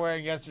bracelet you were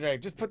wearing yesterday.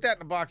 Just put that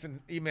in a box and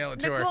email it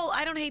to her. Nicole,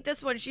 I don't hate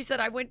this one. She said,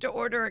 I went to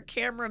order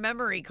camera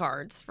memory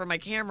cards for my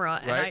camera,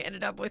 and I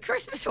ended up with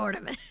Christmas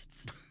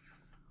ornaments.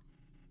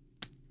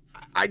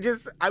 I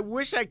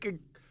wish I could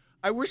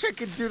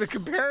do the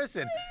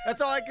comparison.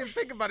 That's all I can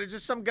think about is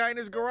just some guy in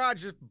his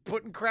garage just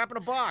putting crap in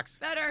a box.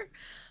 Better.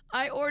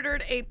 I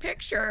ordered a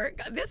picture.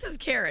 This is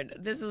Karen.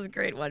 This is a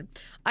great one.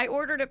 I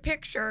ordered a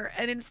picture,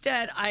 and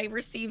instead I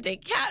received a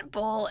cat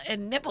bowl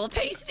and nipple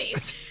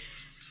pasties.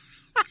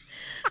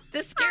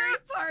 The scary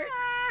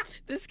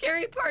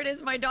part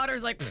is my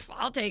daughter's like,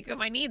 I'll take them.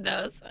 I need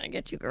those. I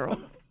get you, girl.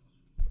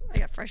 I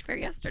got fresh pair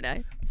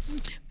yesterday.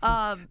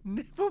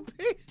 Nipple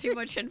pasties? Too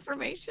much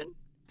information.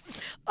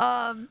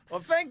 Well,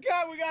 thank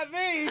God we got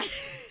these.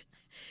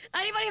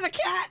 Anybody have a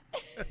cat?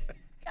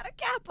 Got a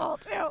cat bowl,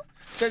 too.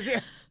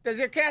 Does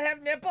your cat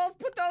have nipples?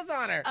 Put those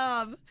on her.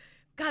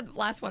 God,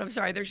 last one. I'm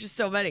sorry. There's just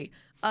so many.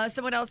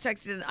 Someone else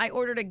texted in, I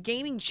ordered a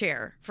gaming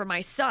chair for my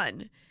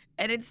son,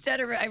 and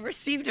instead I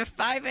received a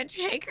 5-inch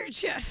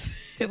handkerchief.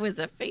 It was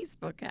a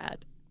Facebook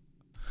ad.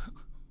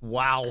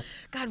 Wow.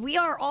 God, we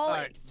are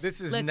all.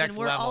 This is listen, next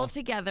we're level. all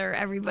together,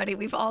 everybody.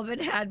 We've all been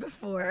had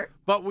before.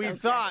 But we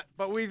thought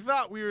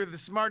we were the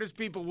smartest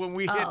people when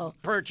we hit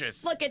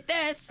purchase. Look at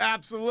this.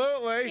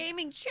 Absolutely.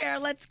 Gaming chair.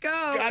 Let's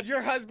go. God,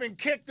 your husband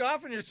kicked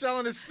off and you're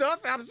selling his stuff?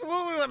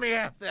 Absolutely, let me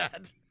have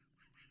that.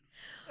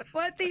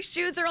 What? These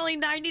shoes are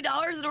only $90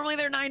 and normally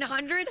they're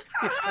 $900?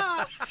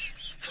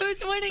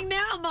 Who's winning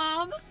now,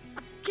 Mom?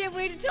 Can't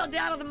wait to tell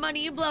Dad all the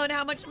money you blow and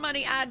how much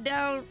money I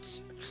don't.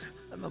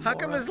 How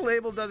come his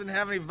label doesn't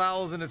have any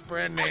vowels in his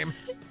brand name?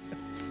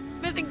 It's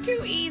missing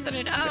 2 E's and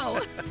an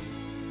O.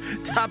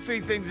 Top 3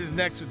 things is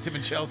next with Tim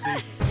and Chelsea.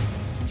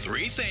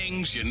 3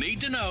 things you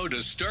need to know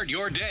to start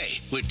your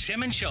day with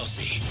Tim and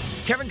Chelsea.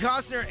 Kevin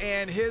Costner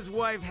and his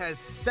wife has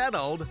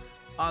settled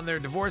on their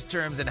divorce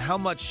terms and how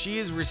much she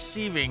is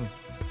receiving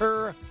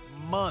per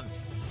month.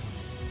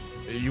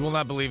 You will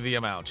not believe the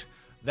amount.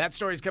 That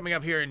story is coming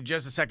up here in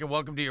just a second.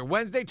 Welcome to your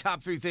Wednesday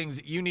Top 3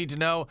 Things You Need to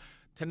Know.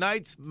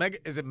 Tonight's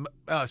it's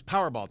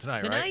Powerball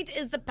tonight, right? Tonight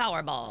is the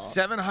Powerball.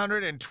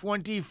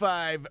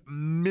 $725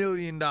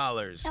 million.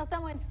 Now,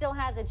 someone still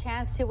has a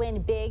chance to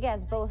win big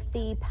as both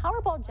the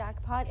Powerball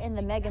jackpot and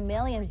the Mega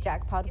Millions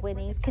jackpot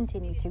winnings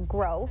continue to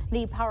grow.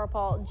 The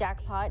Powerball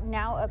jackpot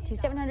now up to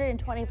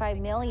 $725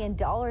 million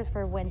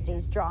for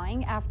Wednesday's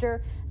drawing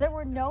after there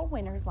were no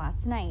winners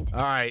last night.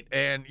 All right,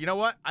 and you know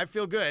what? I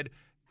feel good.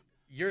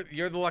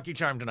 You're the lucky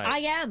charm tonight.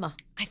 I am.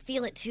 I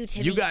feel it too,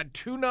 Timmy. You got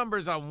 2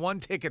 numbers on 1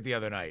 ticket the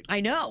other night.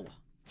 I know.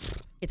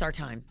 It's our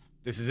time.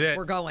 This is it.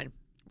 We're going.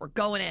 We're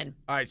going in.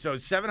 All right, so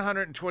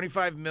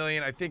 $725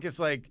 million. I think it's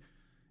like,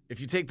 if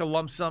you take the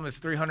lump sum,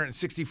 it's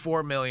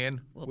 $364 million.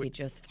 We'll be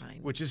just fine.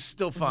 Which is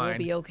still fine.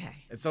 We'll be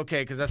okay. It's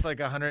okay, because that's like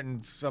 $100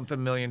 and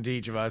something million to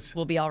each of us.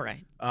 We'll be all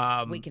right.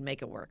 We can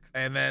make it work.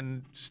 And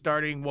then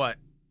starting, what,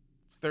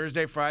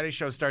 Thursday, Friday,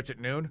 show starts at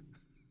noon?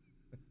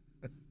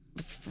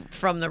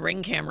 From the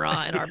Ring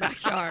camera in our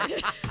backyard.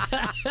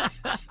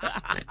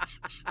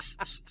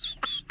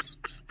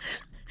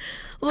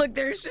 Look,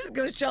 there's just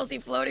goes Chelsea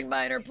floating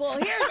by in her pool.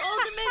 Here's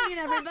Old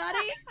Dominion,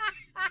 everybody.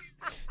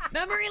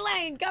 Memory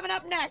Lane coming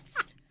up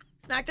next.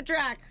 Smack the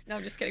track. No,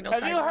 I'm just kidding.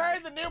 Have you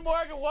heard the new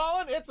Morgan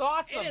Wallen? It's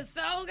awesome. It is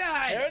so good.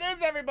 Here it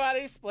is,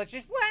 everybody.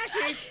 Splishy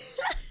splashies.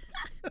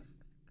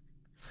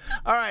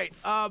 All right.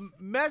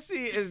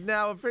 Messi is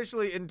now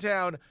officially in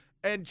town.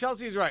 And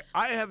Chelsea's right.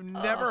 I have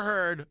never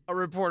heard a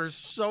reporter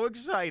so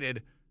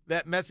excited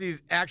that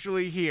Messi's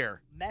actually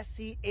here.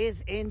 Messi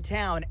is in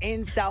town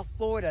in South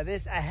Florida.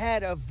 This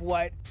ahead of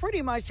what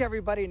pretty much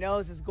everybody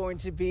knows is going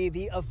to be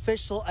the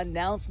official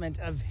announcement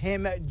of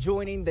him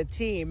joining the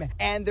team.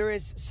 And there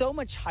is so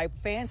much hype.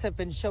 Fans have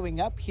been showing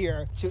up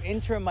here to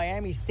Inter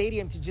Miami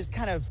Stadium to just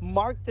kind of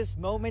mark this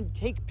moment,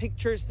 take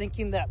pictures,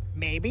 thinking that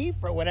maybe,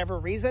 for whatever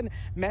reason,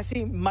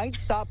 Messi might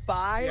stop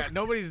by. Yeah,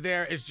 nobody's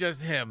there. It's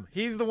just him.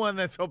 He's the one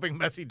that's hoping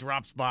Messi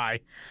drops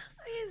by.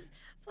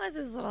 Bless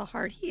his little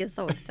heart. He is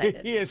so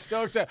excited. He is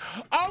so excited.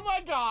 Oh,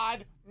 my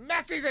God.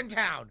 Messi's in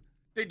town.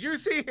 Did you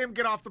see him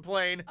get off the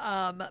plane?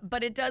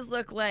 But it does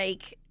look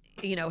like,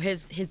 you know,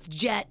 his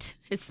jet,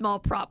 his small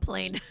prop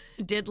plane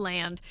did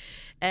land.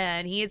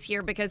 And he is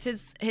here because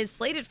his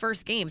slated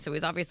first game, so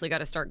he's obviously got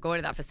to start going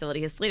to that facility.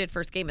 His slated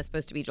first game is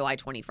supposed to be July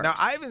 21st. Now,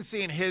 I haven't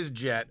seen his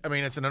jet. I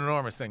mean, it's an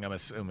enormous thing, I'm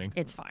assuming.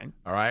 It's fine.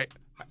 All right.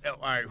 All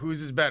right.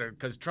 Whose is better?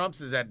 Because Trump's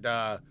is at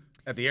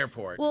at the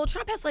airport. Well,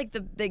 Trump has like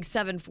the big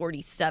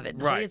 747.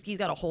 Right. He's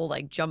got a whole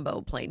like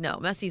jumbo plane. No,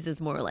 Messi's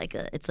is more like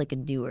it's like a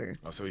newer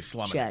Oh, so he's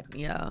slumming. jet.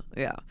 Yeah.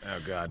 Oh,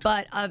 God.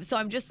 But so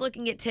I'm just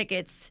looking at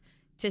tickets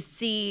to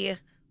see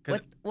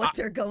what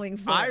they're going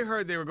for. I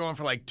heard they were going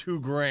for like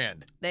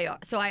 $2,000. They are.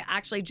 So I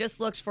actually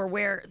just looked for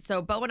where.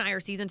 So Bo and I are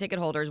season ticket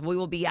holders. We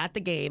will be at the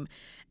game,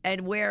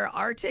 and where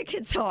our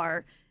tickets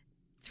are,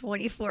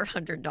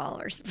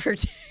 $2,400 per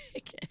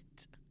ticket.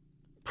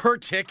 Per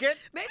ticket?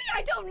 Maybe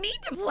I don't need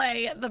to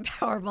play the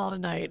Powerball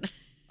tonight.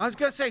 I was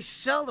going to say,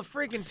 sell the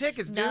freaking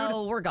tickets, dude.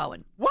 No, we're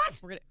going. What?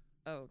 We're gonna.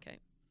 Oh, okay.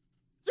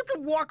 You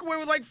could walk away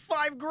with like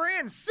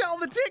 $5,000. Sell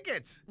the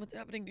tickets. What's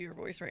happening to your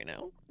voice right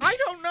now? I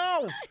don't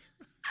know.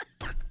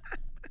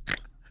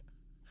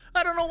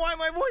 I don't know why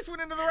my voice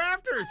went into the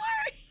rafters.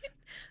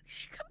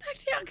 Come back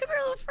down. Come here,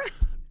 little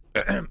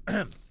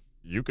friend.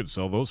 You could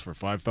sell those for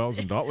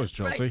 $5,000,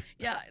 Chelsea. Right.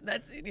 Yeah,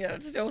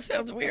 it still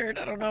sounds weird.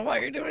 I don't know why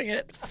you're doing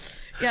it.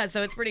 Yeah,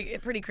 so it's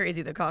pretty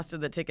crazy the cost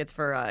of the tickets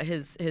for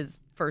his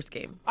first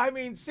game. I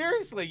mean,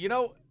 seriously,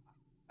 yeah,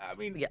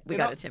 we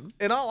got it, Tim.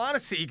 In all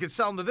honesty, you could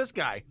sell them to this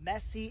guy.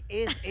 Messi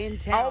is in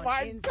town. Oh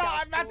my in God,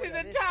 South Messi's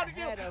Florida. in town.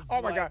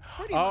 Oh my God.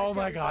 Oh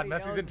my God,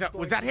 Messi's in town.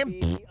 Was that him?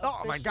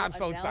 Oh my God, I'm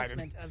so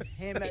excited. Of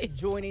him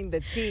joining the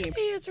team.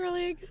 He is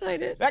really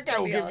excited. That guy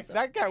will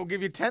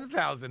give you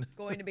 $10,000. It's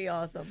going to be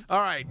awesome.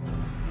 All right,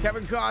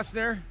 Kevin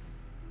Costner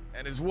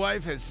and his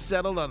wife has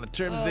settled on the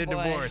terms of their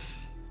divorce.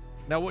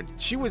 Now, what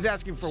she was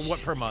asking for what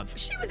per month?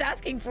 She was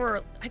asking for,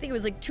 I think it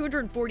was like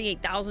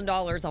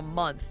 $248,000 a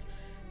month.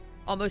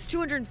 Almost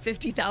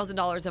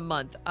 $250,000 a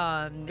month.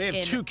 They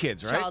have 2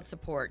 kids, right? Child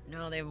support.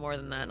 No, they have more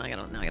than that. I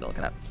gotta look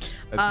it up.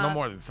 That's no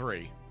more than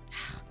 3.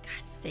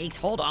 God's sakes,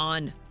 hold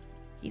on.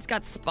 He's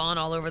got spawn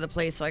all over the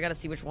place, so I gotta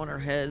see which one are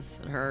his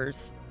and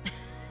hers.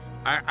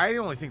 I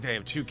only think they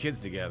have 2 kids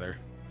together.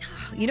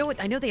 You know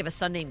what? I know they have a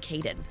son named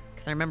Caden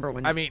because I remember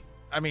when. I mean,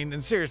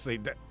 and seriously,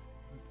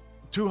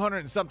 $200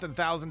 and something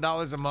thousand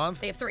a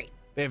month. They have 3.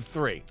 They have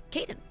 3.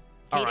 Caden,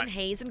 All right.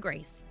 Hayes, and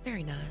Grace.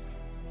 Very nice.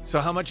 So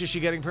how much is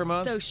she getting per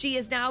month? So she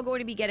is now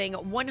going to be getting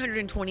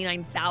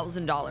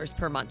 $129,000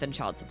 per month in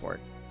child support.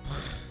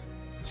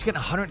 She's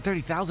getting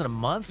 $130,000 a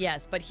month?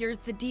 Yes, but here's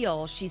the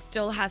deal. She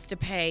still has to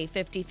pay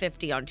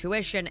 50-50 on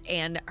tuition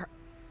and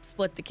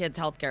split the kids'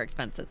 healthcare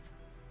expenses.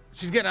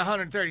 She's getting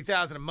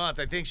 $130,000 a month.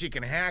 I think she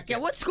can hack it. Yeah,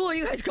 what school are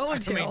you guys going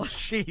to? I mean,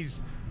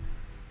 jeez.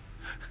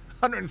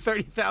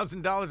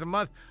 $130,000 a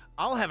month.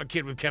 I'll have a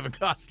kid with Kevin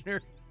Costner.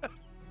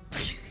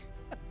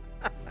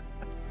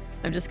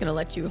 I'm just going to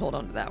let you hold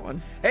on to that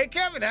one. Hey,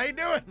 Kevin, how you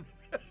doing?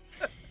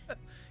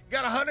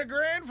 Got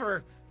 $100,000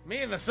 for me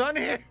and the son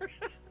here?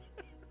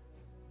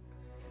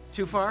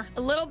 Too far?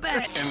 A little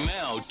bit. And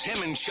now,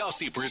 Tim and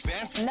Chelsea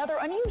present another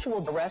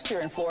unusual arrest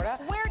here in Florida.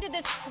 Where did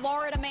this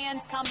Florida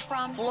man come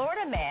from?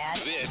 Florida man.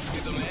 This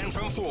is a man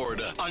from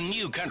Florida on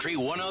New Country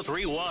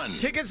 103.1.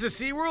 Tickets to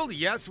SeaWorld?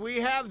 Yes,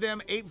 we have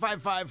them.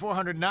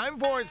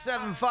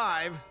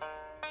 855-400-9475.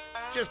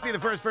 Just be the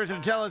first person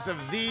to tell us of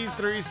these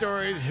 3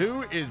 stories.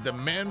 Who is the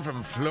man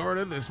from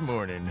Florida this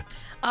morning?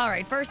 All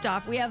right, first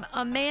off, we have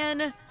a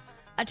man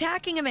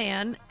attacking a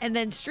man and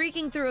then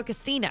streaking through a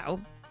casino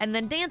and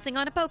then dancing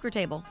on a poker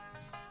table.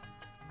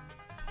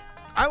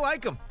 I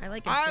like him. I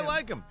like him, I too.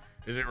 like him.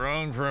 Is it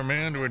wrong for a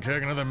man to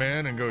attack another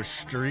man and go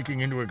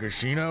streaking into a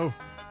casino?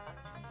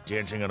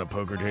 Dancing on a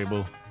poker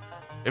table?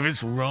 If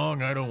it's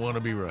wrong, I don't want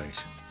to be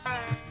right.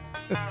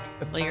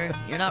 Well,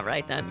 you're not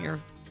right then. You're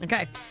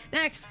okay.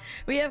 Next,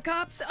 we have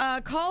cops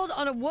called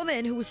on a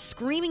woman who was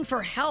screaming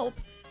for help,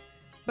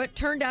 but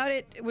turned out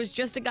it was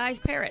just a guy's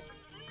parrot.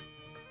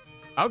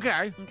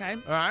 Okay. Okay.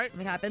 All right.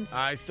 It happens.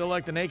 I still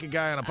like the naked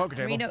guy on a poker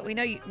table. We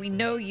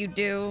know you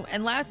do.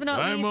 And last but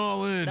not least, I'm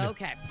all in.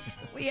 Okay.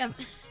 We have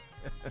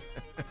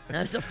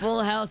that's a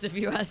full house if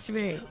you ask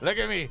me. Look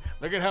at me.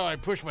 Look at how I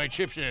push my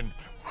chips in.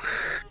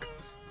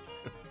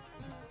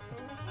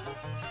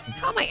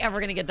 How am I ever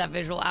going to get that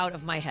visual out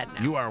of my head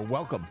now? You are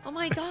welcome. Oh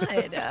my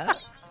God. I'm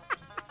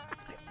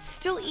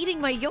still eating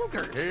my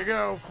yogurt. Here you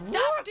go.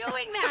 Stop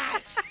doing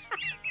that.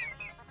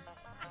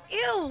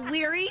 Ew,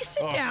 Leary,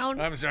 sit down.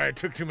 I'm sorry, I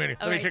took too many.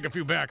 Let me Okay, take a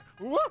few back.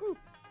 Woo!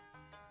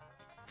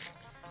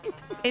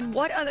 In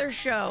what other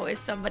show is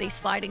somebody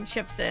sliding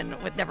chips in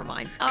with, never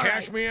mind. All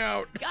Cash right. me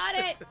out. Got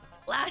it.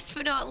 Last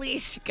but not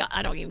least, God,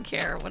 I don't even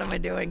care. What am I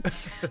doing?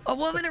 A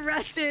woman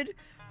arrested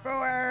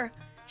for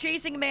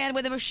chasing a man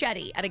with a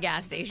machete at a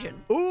gas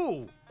station.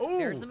 Ooh.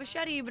 There's the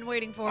machete you've been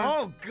waiting for.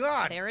 Oh,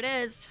 God. There it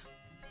is.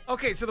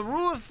 Okay, so the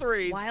rule of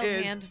 3 Wild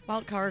is hand,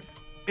 wild card.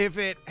 if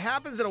it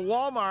happens at a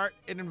Walmart,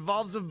 it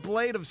involves a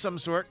blade of some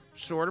sort,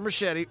 sword or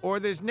machete, or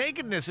there's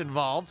nakedness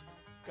involved,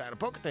 guy at a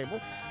poker table.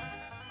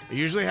 It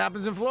usually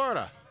happens in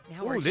Florida.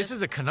 Now we're Ooh, this just-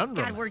 is a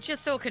conundrum. God, we're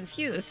just so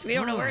confused. We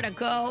don't know where to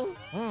go.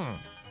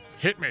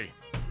 Hit me.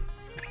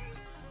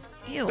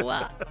 Ew.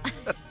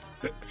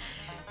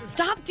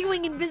 Stop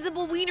doing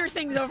invisible wiener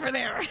things over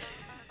there.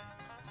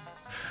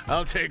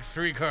 I'll take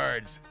 3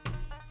 cards.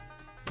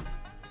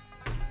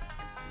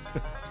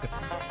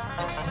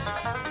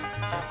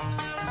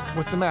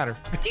 What's the matter?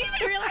 Do you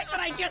even realize what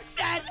I just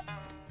said?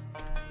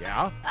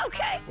 Yeah?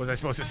 Okay. Was I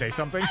supposed to say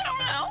something? I don't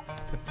know.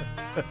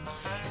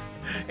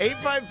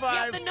 855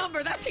 Yeah, the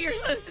number. That's what you're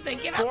supposed to say.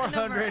 Give out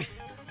the number.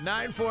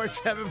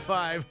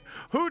 400-9475.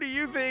 Who do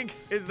you think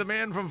is the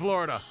man from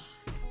Florida?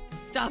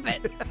 Stop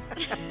it.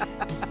 It's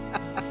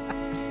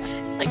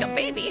like a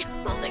baby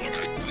holding it.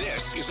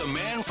 This is a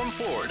man from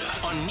Florida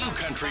on New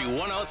Country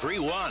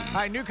 103.1.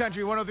 Hi, New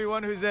Country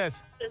 103.1. Who's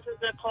this? This is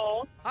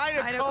Nicole. Hi,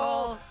 Nicole. Hi,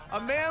 Nicole. A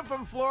man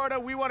from Florida.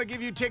 We want to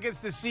give you tickets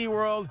to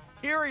SeaWorld.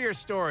 Here are your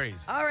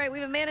stories. All right, we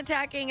have a man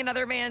attacking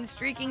another man,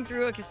 streaking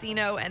through a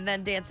casino, and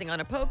then dancing on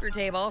a poker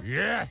table.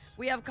 Yes.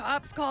 We have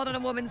cops called on a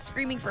woman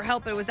screaming for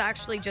help, but it was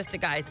actually just a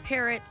guy's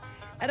parrot.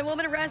 And a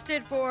woman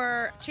arrested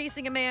for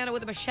chasing a man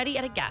with a machete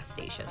at a gas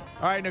station.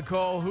 All right,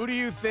 Nicole, who do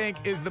you think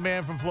is the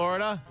man from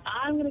Florida?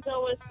 I'm going to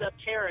go with the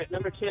parrot,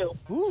 number 2.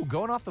 Ooh,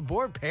 going off the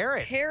board,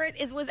 parrot. Parrot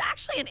was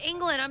actually in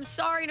England. I'm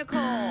sorry, Nicole.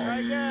 Try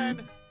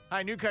again.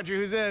 Hi, New Country.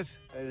 Who's this?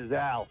 It is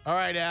Al. All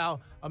right,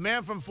 Al. A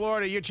man from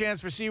Florida. Your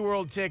chance for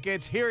SeaWorld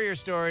tickets. Here are your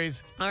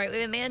stories. All right, we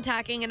have a man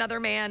attacking another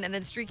man and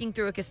then streaking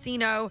through a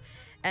casino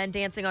and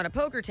dancing on a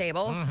poker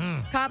table.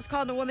 Cops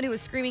called a woman who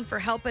was screaming for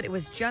help, but it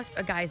was just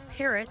a guy's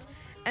parrot.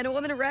 And a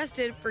woman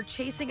arrested for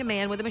chasing a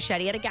man with a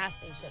machete at a gas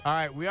station. All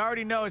right, we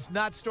already know it's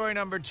not story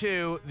number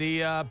 2,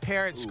 the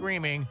parrot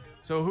screaming.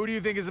 So who do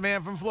you think is the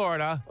man from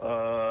Florida?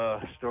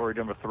 Story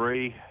number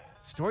 3.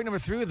 Story number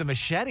 3 with the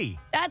machete.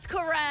 That's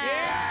correct.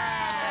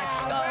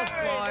 Yeah! Go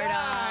Very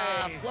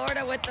Florida. nice.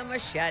 Florida with the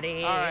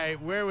machete. All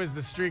right, where was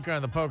the streaker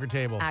on the poker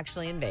table?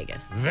 Actually in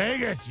Vegas.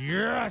 Vegas,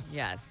 yes.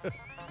 Yes.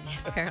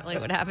 Apparently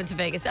what happens in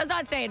Vegas does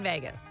not stay in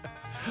Vegas.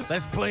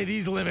 Let's play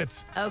these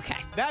limits. Okay.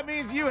 That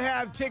means you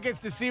have tickets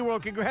to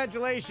SeaWorld.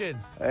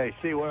 Congratulations. Hey,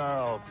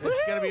 SeaWorld. It's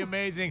going to be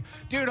amazing.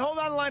 Dude, hold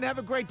on the line. Have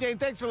a great day, and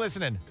thanks for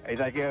listening. Hey,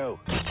 thank you.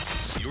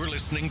 You're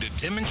listening to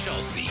Tim and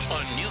Chelsea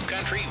on New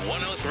Country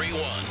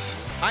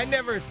 103.1. I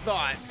never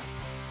thought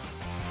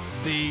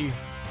the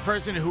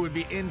person who would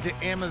be into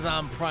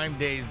Amazon Prime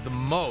Days the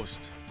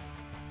most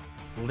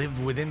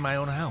lived within my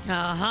own house.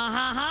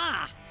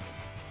 Ha.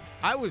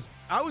 I was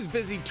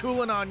busy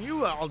tooling on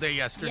you all day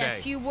yesterday.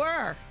 Yes, you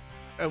were.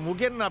 And we'll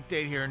get an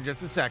update here in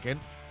just a second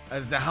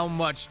as to how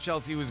much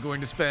Chelsea was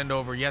going to spend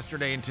over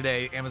yesterday and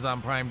today,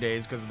 Amazon Prime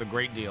Days, because of the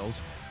great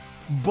deals.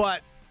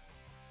 But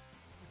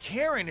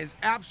Karen is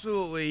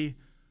absolutely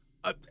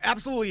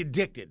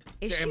addicted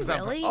Is to she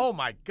Amazon really? Prime. Oh,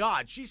 my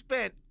God. She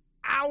spent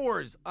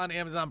hours on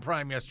Amazon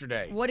Prime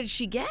yesterday. What did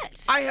she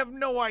get? I have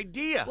no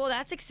idea. Well,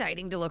 that's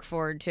exciting to look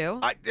forward to.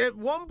 At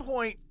one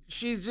point,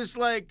 she's just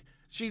like,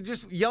 she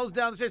just yells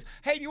down the stairs,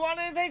 "Hey, do you want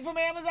anything from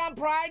Amazon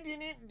Prime? Do you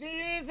need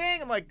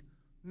anything?" I'm like,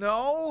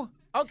 "No."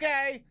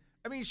 Okay.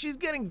 I mean, she's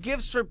getting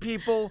gifts for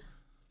people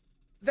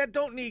that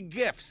don't need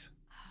gifts.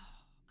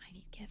 Oh, I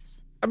need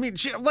gifts. I mean,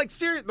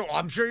 seriously, no,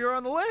 I'm sure you're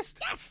on the list.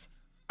 Yes.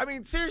 I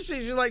mean, seriously,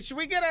 she's like, should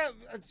we get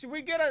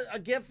a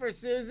gift for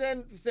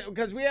Susan?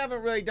 Because we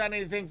haven't really done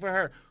anything for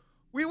her.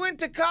 We went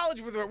to college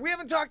with her. We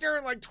haven't talked to her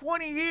in like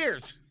 20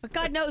 years. But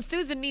God knows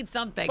Susan needs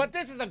something. But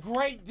this is a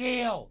great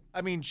deal.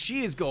 I mean,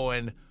 she's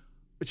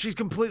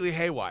completely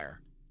haywire.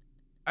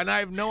 And I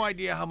have no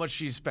idea how much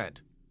she's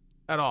spent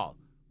at all.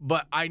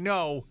 But I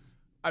know,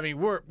 I mean,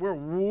 we're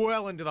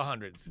well into the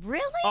hundreds.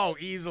 Really? Oh,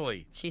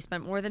 easily. She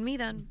spent more than me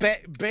then.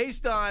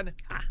 Based on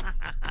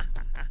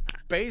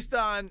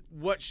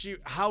what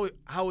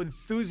how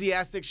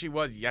enthusiastic she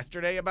was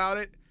yesterday about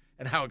it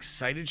and how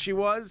excited she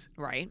was.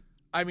 Right.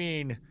 I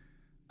mean,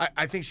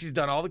 I think she's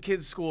done all the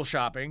kids' school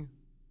shopping.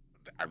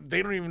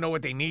 They don't even know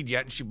what they need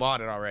yet, and she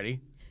bought it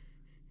already.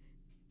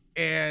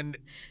 And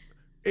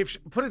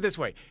put it this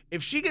way,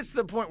 if she gets to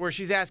the point where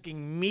she's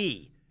asking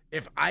me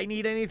if I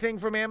need anything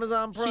from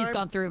Amazon Prime, She's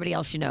gone through everybody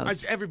else she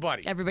knows.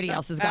 Everybody. Everybody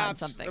else has gotten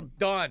something.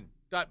 Done.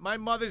 My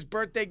mother's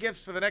birthday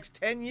gifts for the next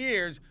 10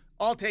 years,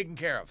 all taken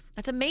care of.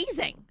 That's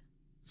amazing.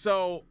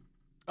 So,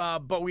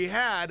 but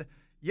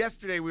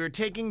yesterday we were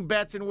taking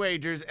bets and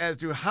wagers as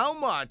to how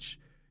much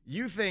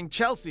you think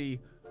Chelsea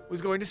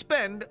was going to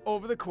spend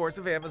over the course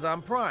of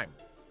Amazon Prime.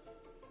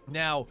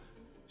 Now,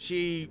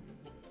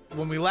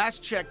 when we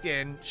last checked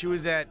in, she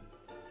was at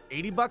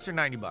 $80 or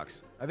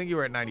 $90? I think you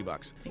were at $90. I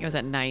think I was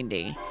at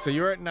 90. So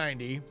you're at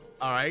 90.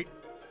 All right.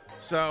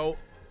 So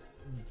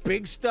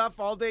big stuff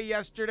all day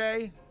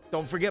yesterday.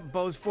 Don't forget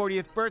Bo's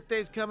 40th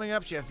birthday's coming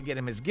up. She has to get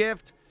him his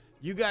gift.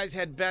 You guys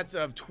had bets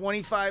of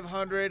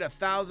 $2,500,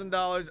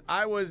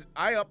 $1,000.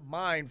 I upped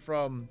mine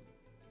from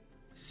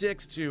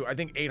 $600 to I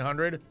think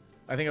 $800.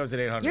 I think I was at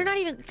 $800. You're not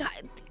even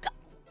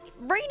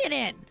rein it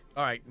in.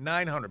 All right,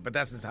 $900, but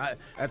that's as high.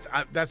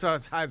 That's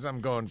as high as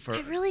I'm going for.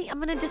 I'm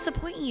going to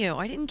disappoint you.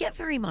 I didn't get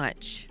very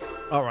much.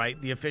 All right,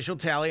 the official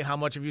tally. How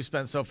much have you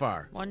spent so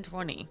far?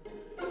 $120.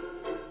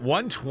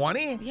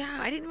 $120? Yeah,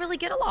 I didn't really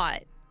get a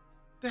lot.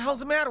 The hell's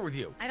the matter with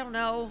you? I don't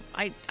know.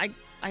 I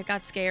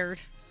got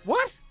scared.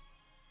 What?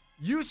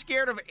 You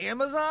scared of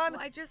Amazon?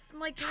 I'm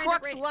like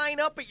trucks line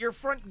up at your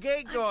front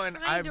gate going,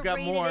 I've got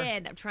more.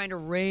 I'm trying to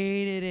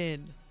rein it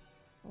in.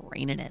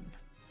 Rein it in.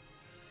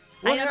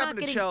 What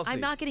happened to Chelsea? I'm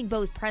not getting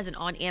Bo's present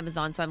on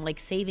Amazon, so I'm like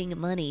saving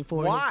money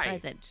for his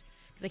present.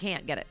 Because I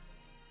can't get it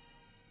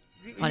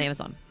on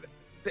Amazon.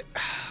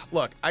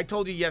 Look, I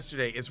told you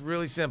yesterday, it's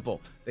really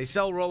simple. They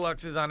sell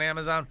Rolexes on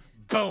Amazon.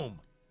 Boom.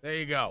 There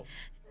you go.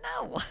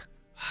 No.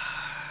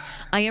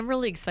 I am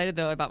really excited,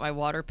 though, about my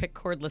Waterpik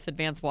cordless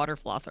advanced water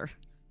flosser.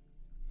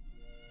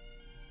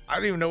 I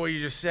don't even know what you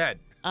just said.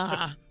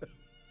 It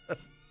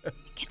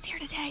gets here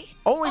today.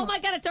 Oh my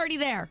God, it's already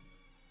there.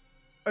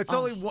 It's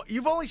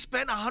you've only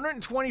spent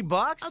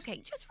 $120? Okay,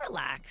 just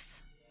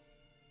relax.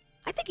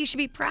 I think you should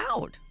be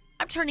proud.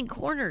 I'm turning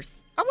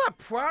corners. I'm not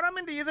proud. I'm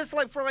into this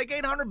for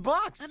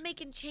 $800. I'm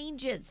making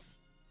changes.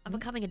 I'm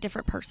becoming a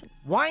different person.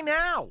 Why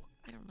now?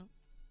 I don't know.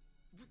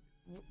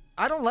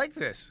 I don't like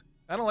this.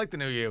 I don't like the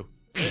new you.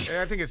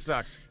 I think it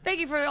sucks. Thank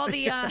you for all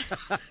the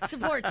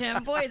support,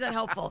 Tim. Boy, is that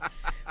helpful.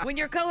 When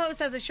your co-host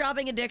has a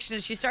shopping addiction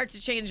and she starts to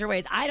change her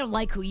ways, I don't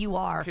like who you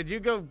are. Could you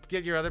go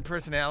get your other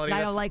personality?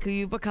 I don't like who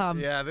you become.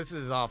 Yeah, this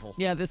is awful.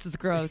 Yeah, this is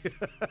gross.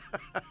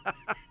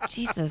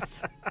 Jesus.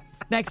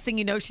 Next thing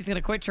you know, she's going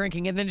to quit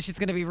drinking, and then she's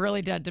going to be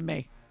really dead to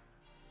me.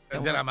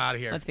 And then I'm out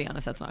of here. Let's be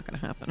honest, that's not going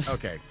to happen.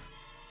 Okay.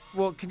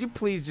 Well, could you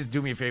please just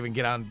do me a favor and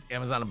get on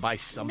Amazon and buy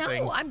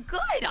something? No, I'm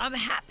good. I'm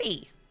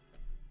happy.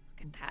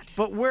 Look at that.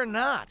 But we're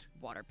not.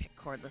 Waterpik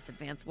cordless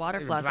advanced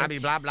water Blah,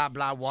 flosser. blah, blah,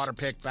 blah,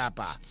 Waterpik, blah,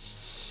 blah.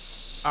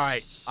 All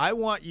right. I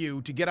want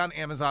you to get on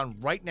Amazon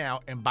right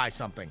now and buy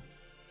something.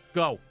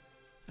 Go.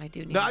 I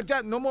do need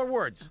No more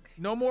words. Okay.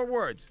 No more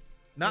words.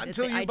 Not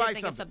until you buy I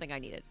think of something I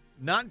needed.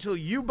 Not until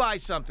you buy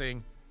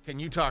something can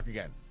you talk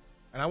again.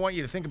 And I want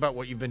you to think about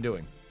what you've been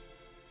doing.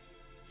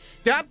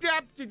 Dap,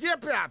 dap,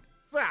 dap, dap,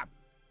 flap.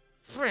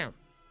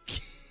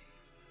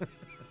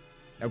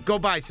 Now go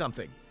buy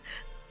something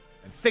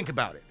and think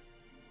about it.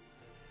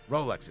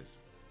 Rolexes.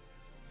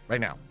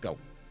 Right now. Go.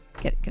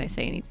 Can I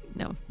say anything?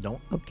 No. No.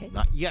 Okay.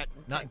 Not yet.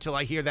 Not until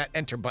I hear that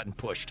enter button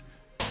pushed.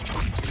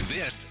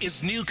 This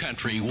is New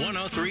Country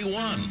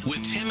 103.1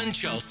 with Tim and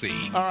Chelsea.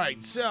 All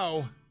right,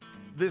 so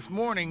this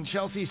morning,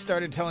 Chelsea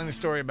started telling the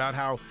story about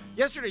how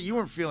yesterday you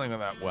weren't feeling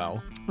that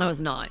well. I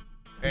was not.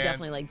 I'm And-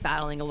 definitely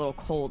battling a little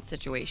cold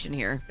situation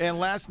here. And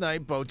last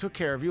night, Bo took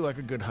care of you like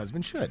a good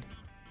husband should.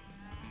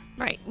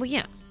 Right. Well,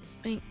 yeah.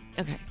 Okay.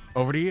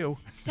 Over to you.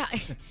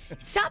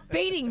 Stop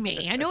baiting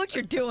me. I know what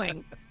you're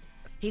doing.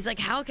 He's like,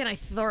 how can I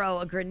throw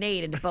a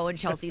grenade into Bo and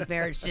Chelsea's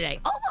marriage today?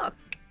 Oh, look.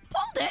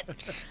 Pulled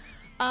it.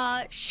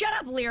 Shut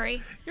up,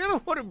 Leary. You're the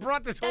one who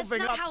brought this whole thing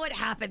That's up. not how it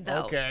happened,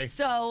 though. Okay.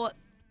 So,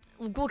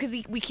 well, because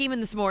we came in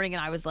this morning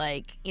and I was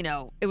like,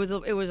 it was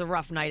a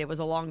rough night. It was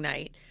a long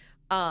night.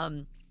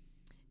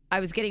 I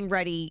was getting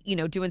ready,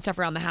 doing stuff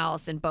around the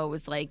house, and Bo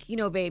was like,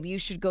 babe, you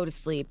should go to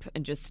sleep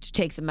and just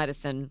take some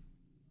medicine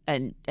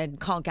and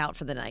conk out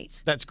for the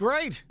night. That's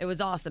great. It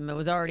was awesome. It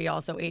was already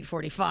also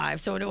 8:45,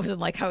 so it wasn't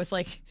like I was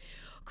like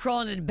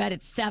crawling into bed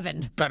at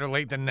 7. Better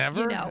late than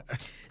never.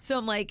 So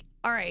I'm like,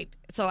 all right.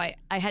 So I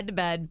head to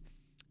bed,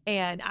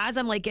 and as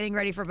I'm like getting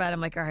ready for bed, I'm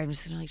like, all right, I'm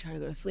just gonna try to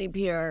go to sleep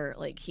here.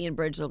 Like he and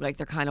Bridge look like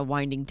they're kind of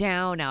winding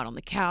down out on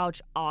the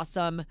couch.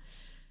 Awesome.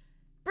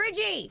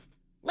 Bridgie,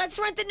 let's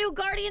rent the new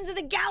Guardians of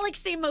the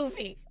Galaxy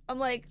movie. I'm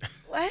like,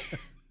 what?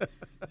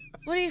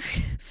 What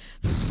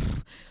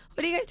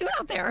are you guys doing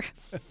out there?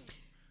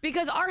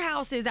 Because our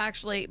house is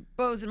actually,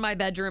 Bo's in my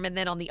bedroom, and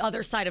then on the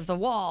other side of the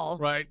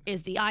wall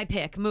is the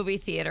iPic movie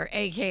theater,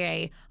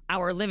 a.k.a.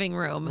 our living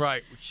room.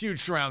 Right. Huge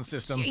surround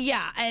system.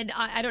 Yeah, and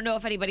I don't know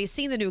if anybody's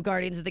seen the new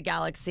Guardians of the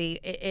Galaxy.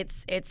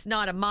 It's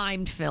not a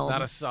mimed film. It's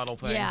not a subtle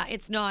thing. Yeah,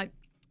 it's not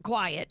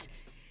quiet.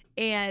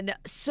 And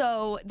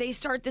so they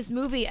start this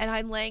movie, and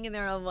I'm laying in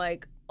there, and I'm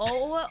like,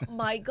 oh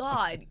my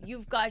God,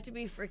 you've got to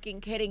be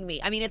freaking kidding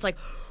me. I mean, it's like,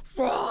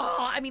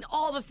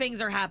 all the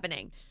things are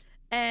happening.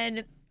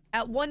 And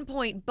at one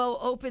point, Bo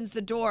opens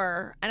the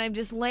door, and I'm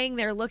just laying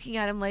there looking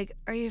at him like,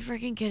 are you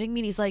freaking kidding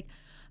me? And he's like,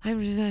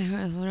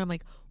 I'm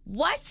like,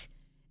 what?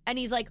 And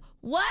he's like,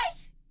 what?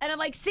 And I'm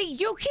like, see,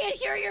 you can't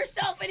hear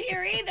yourself in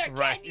here either,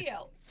 can you?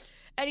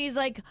 And he's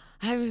like,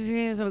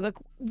 I'm like,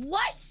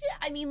 what?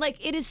 I mean,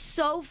 like, it is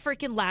so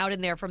freaking loud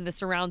in there from the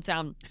surround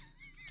sound.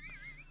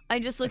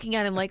 I'm just looking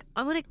at him like,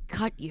 I'm going to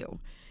cut you.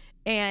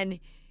 And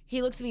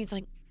he looks at me, he's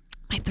like,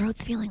 my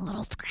throat's feeling a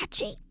little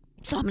scratchy.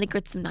 So I'm going to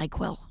get some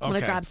NyQuil. I'm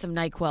going to grab some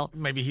NyQuil.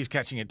 Maybe he's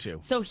catching it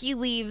too. So he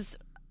leaves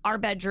our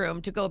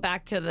bedroom to go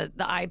back to the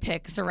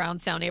iPic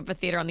surround sound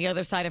amphitheater on the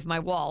other side of my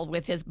wall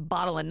with his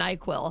bottle of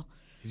NyQuil.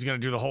 He's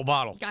going to do the whole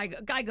bottle.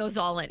 Guy goes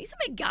all in. He's a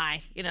big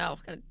guy, got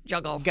to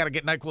juggle. Got to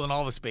get NyQuil in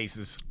all the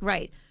spaces.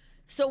 Right.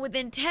 So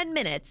within 10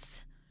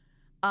 minutes,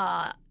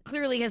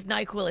 clearly his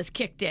NyQuil is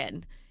kicked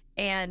in.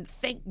 And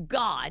thank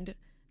God,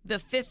 the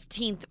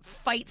 15th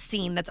fight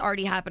scene that's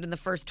already happened in the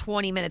first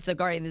 20 minutes of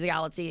Guardians of the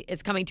Galaxy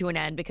is coming to an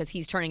end because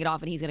he's turning it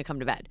off and he's going to come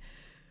to bed.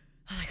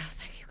 I'm like, oh,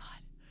 thank you, God.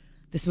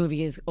 This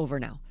movie is over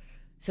now.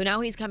 So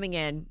now he's coming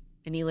in,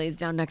 and he lays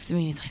down next to me,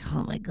 and he's like,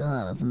 oh, my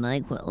God, this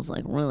NyQuil's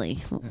like really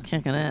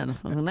kicking in.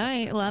 Good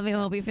night. Love you.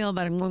 Hope you feel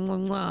better. Mwah,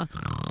 mwah,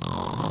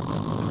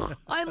 mwah.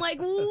 I'm like,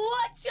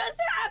 what just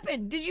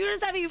happened? Did you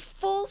just have a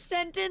full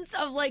sentence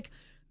of like,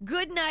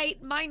 good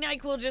night, my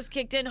NyQuil just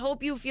kicked in,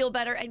 hope you feel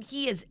better, and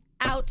he is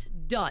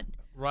outdone.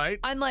 Right?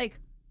 I'm like,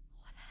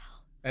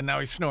 and now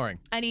he's snoring.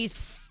 and he's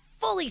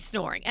fully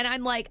snoring. And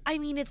I'm like,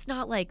 it's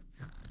not like,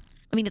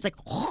 it's like.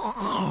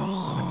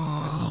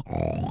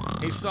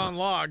 He's sawing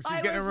logs. He's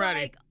getting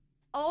ready. Like,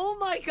 oh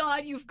my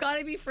God, you've got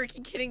to be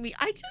freaking kidding me.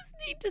 I just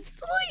need to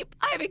sleep.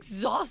 I'm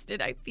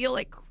exhausted. I feel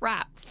like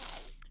crap.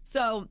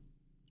 So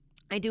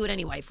I do what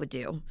any wife would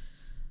do.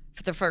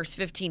 For the first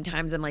 15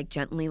 times, I'm like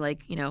gently,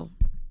 like,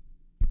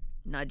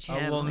 nudge him.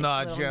 A little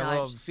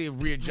nudge, see,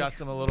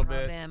 readjust him a little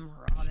bit. Rub him.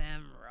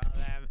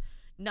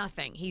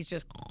 Nothing. He's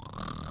just.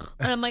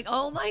 And I'm like,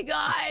 oh my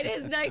God,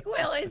 his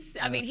NyQuil is.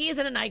 He is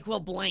in a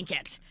NyQuil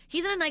blanket.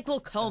 He's in a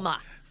NyQuil coma.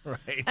 Right.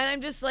 And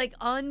I'm just like,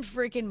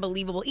 unfreaking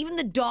believable. Even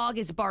the dog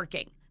is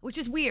barking, which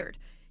is weird.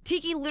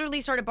 Tiki literally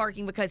started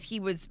barking because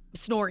he was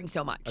snoring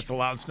so much. That's a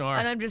loud snore.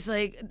 And I'm just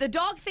like, the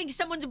dog thinks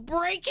someone's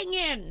breaking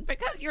in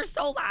because you're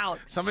so loud.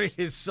 Somebody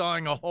is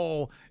sawing a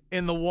hole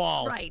in the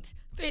wall. Right.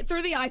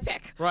 Through the eye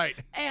pick. Right.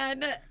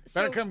 And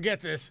better come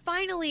get this.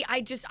 Finally,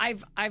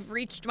 I've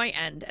reached my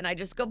end, and I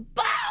just go,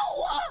 bow!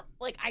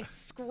 Like, I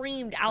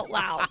screamed out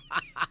loud.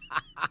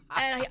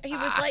 And he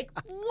was like,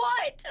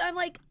 what? And I'm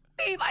like,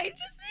 babe, I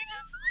just need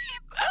to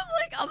sleep. I was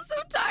like, I'm so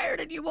tired,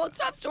 and you won't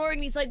stop snoring.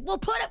 And he's like, well,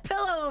 put a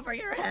pillow over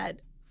your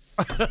head.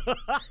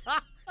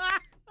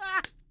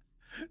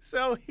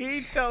 So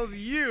he tells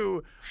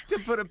you to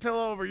put a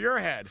pillow over your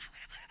head.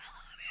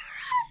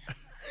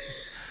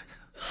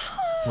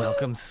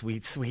 Welcome,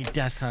 sweet, sweet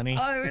death, honey.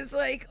 I was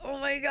like, oh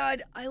my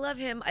God, I love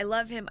him. I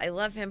love him. I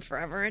love him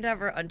forever and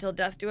ever until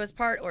death do us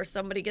part or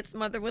somebody gets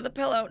smothered with a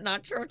pillow.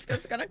 Not sure what's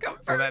going to come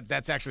first. Well,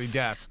 that's actually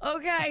death.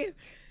 Okay.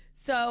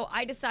 So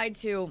I decide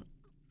to,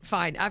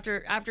 fine,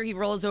 after he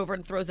rolls over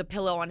and throws a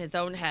pillow on his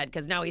own head,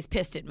 because now he's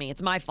pissed at me.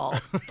 It's my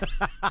fault.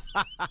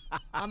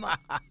 I'm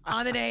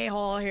an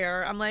a-hole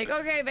here. I'm like,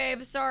 okay,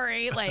 babe,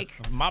 sorry.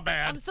 Like, my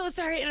bad. I'm so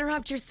sorry to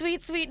interrupt your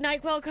sweet, sweet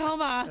NyQuil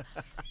coma.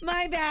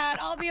 My bad.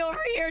 I'll be over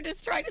here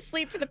just trying to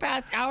sleep for the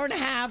past hour and a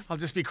half. I'll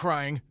just be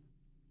crying.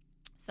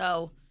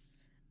 So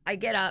I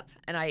get up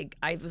and I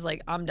was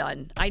like, I'm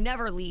done. I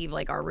never leave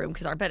like our room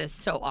because our bed is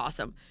so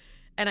awesome.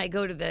 And I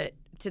go to the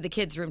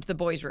kids' room, to the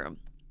boys' room,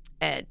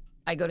 and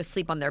I go to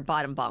sleep on their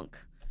bottom bunk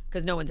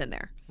because no one's in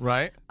there.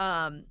 Right.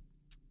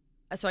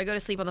 So I go to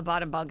sleep on the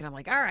bottom bunk and I'm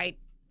like, all right,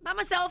 by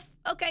myself.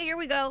 Okay, here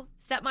we go.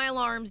 Set my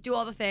alarms, do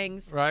all the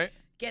things. Right.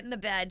 Get in the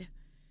bed.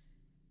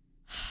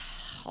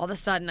 All of a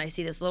sudden, I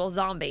see this little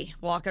zombie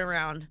walking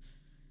around.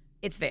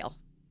 It's Vale.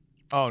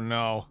 Oh,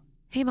 no.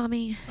 Hey,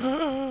 Mommy. What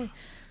are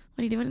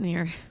you doing in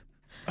here?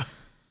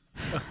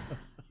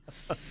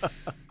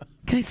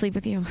 Can I sleep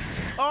with you?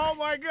 Oh,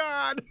 my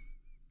God.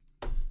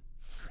 What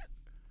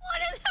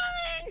is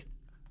happening?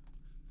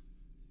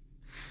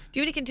 Do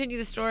you want to continue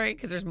the story?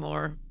 Because there's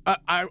more.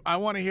 I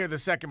want to hear the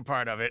second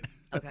part of it.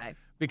 Okay.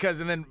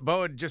 And then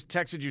Bo had just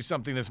texted you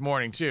something this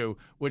morning, too,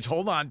 which,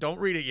 hold on, don't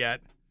read it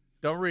yet.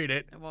 Don't read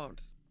it. I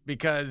won't.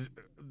 Because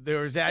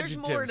there's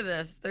adjectives. There's more to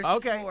this. There's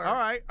okay. Just more. All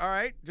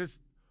right. Just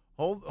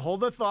hold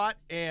the thought,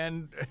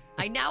 and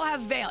I now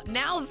have Vale.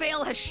 Now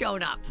Vale has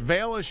shown up.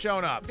 Vale has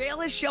shown up.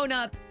 Vale has shown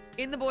up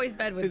in the boys'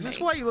 bed with me. Is this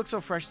why you look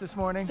so fresh this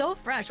morning? So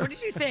fresh. What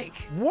did you think?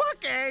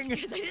 Working.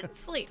 Because I didn't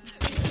sleep.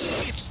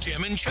 It's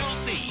Tim and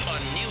Chelsea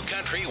on New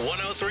Country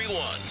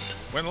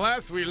 103.1. When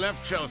last we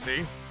left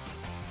Chelsea,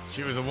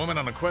 she was a woman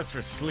on a quest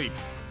for sleep.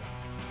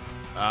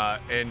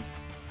 And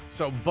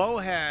so Bo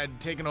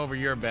had taken over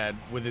your bed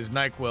with his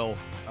NyQuil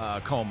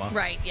coma.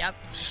 Right, yep.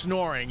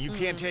 Snoring. You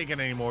can't take it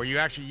anymore. You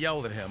actually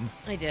yelled at him.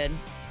 I did.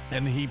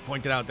 And he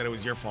pointed out that it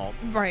was your fault.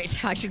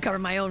 Right. I should cover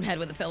my own head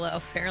with a pillow,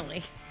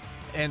 apparently.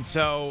 And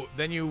so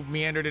then you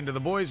meandered into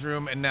the boys'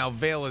 room, and now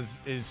Vale is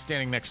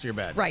standing next to your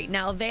bed. Right.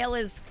 Now Vale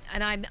is,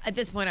 and I'm at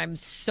this point, I'm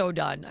so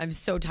done. I'm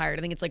so tired.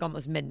 I think it's like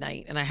almost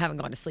midnight, and I haven't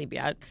gone to sleep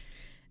yet.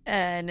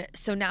 And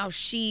so now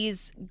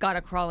she's got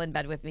to crawl in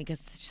bed with me because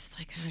it's just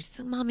like, oh, she's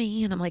like,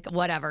 Mommy. And I'm like,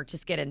 whatever,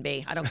 just get in,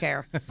 B. I don't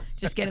care.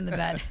 Just get in the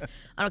bed.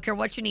 I don't care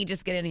what you need,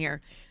 just get in here.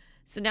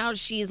 So now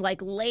she's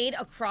like laid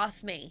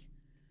across me.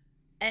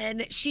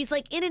 And she's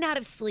like in and out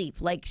of sleep.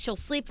 Like she'll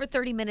sleep for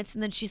 30 minutes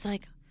and then she's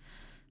like,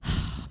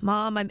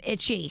 Mom, I'm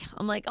itchy.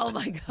 I'm like, oh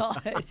my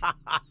God.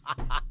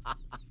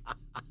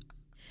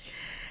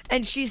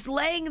 And she's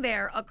laying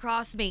there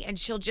across me and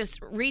she'll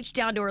just reach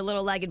down to her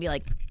little leg and be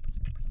like,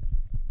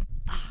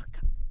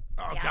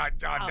 Oh, yeah.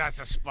 God, that's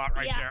a spot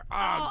right there. Oh,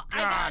 God. I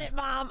got it,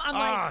 Mom. I'm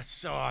like, oh,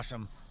 so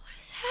awesome. What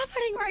is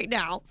happening right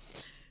now?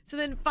 So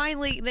then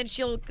finally,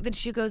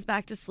 she goes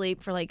back to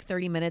sleep for like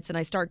 30 minutes and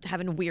I start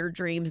having weird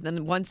dreams. And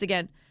then once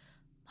again,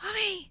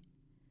 Mommy,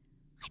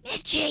 I'm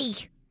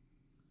itchy.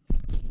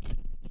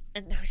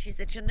 And now she's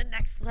itching the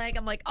next leg.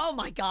 I'm like, oh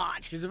my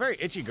God. She's a very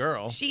itchy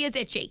girl. She is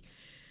itchy.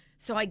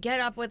 So I get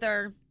up with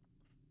her.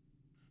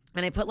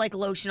 And I put like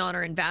lotion on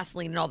her and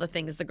Vaseline and all the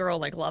things. The girl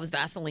like loves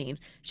Vaseline.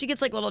 She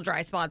gets like little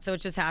dry spots, so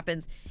it just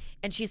happens.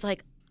 And she's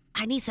like,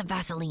 I need some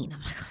Vaseline.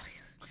 I'm like, oh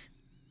my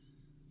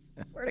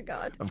God. Swear to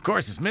God. Of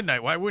course, it's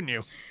midnight. Why wouldn't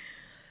you?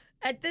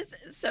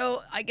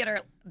 So I get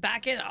her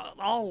back in,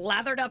 all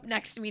lathered up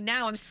next to me.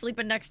 Now I'm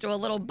sleeping next to a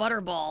little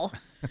butterball.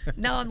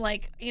 Now I'm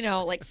like,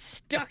 like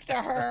stuck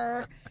to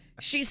her.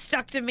 She's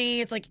stuck to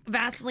me. It's like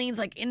Vaseline's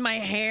like in my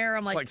hair.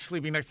 I'm It's like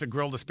sleeping next to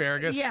grilled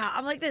asparagus. yeah,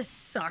 I'm like, this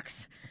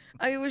sucks.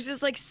 It was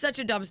just like such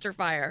a dumpster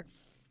fire.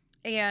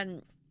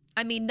 And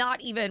I mean,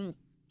 not even,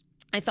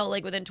 I felt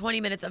like within 20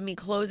 minutes of me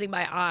closing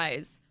my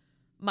eyes,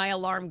 my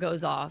alarm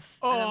goes off.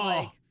 And I'm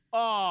like,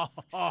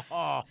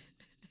 oh.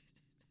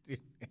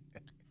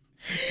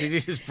 Did you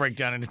just break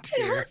down into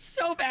tears? it hurts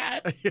so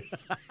bad.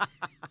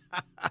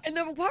 And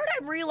the part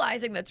I'm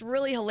realizing that's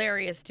really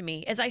hilarious to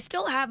me is I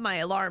still have my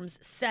alarms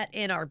set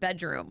in our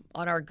bedroom,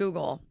 on our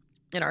Google,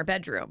 in our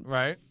bedroom.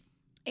 Right.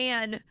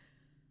 And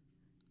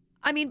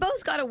I mean,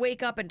 Bo's got to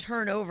wake up and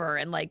turn over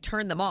and like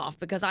turn them off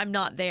because I'm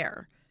not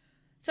there.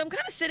 So I'm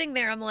kind of sitting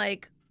there. I'm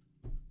like,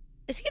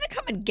 is he going to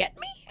come and get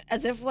me?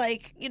 As if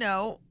like, you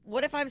know,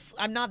 what if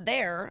I'm not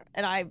there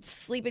and I'm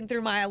sleeping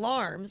through my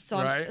alarms? So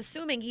Right. I'm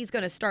assuming he's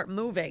going to start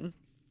moving.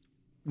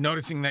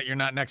 Noticing that you're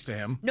not next to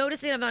him.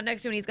 Noticing I'm not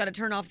next to him, he's got to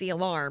turn off the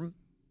alarm.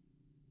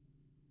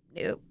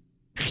 Nope.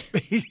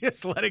 He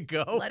just let it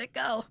go? Let it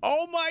go.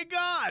 Oh, my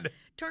God.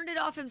 Turned it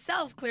off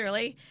himself,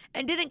 clearly,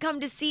 and didn't come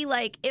to see,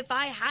 like, if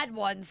I had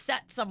one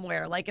set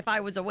somewhere, like, if I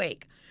was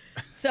awake.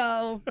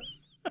 So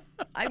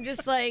I'm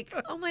just like,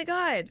 oh, my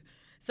God.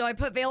 So I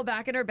put Vale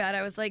back in her bed.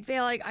 I was like,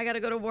 Vale, I got to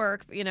go to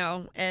work, you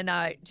know, and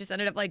I just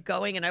ended up, like,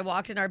 going, and I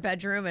walked in our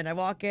bedroom, and I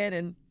walk in,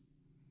 and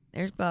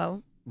there's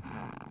Bo.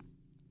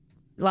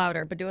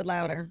 Louder, but do it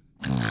louder.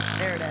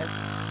 There it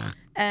is.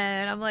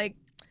 And I'm like,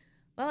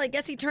 well, I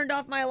guess he turned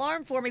off my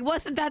alarm for me.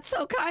 Wasn't that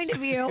so kind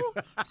of you?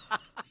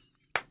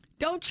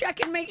 Don't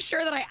check and make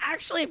sure that I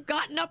actually have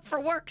gotten up for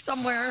work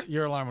somewhere.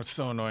 Your alarm was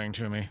so annoying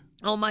to me.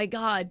 Oh, my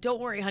God. Don't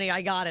worry, honey.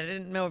 I got it. I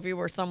didn't know if you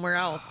were somewhere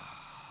else.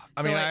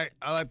 I mean, I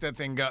let that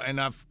thing go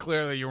enough.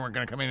 Clearly, you weren't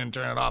going to come in and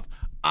turn it off.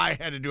 I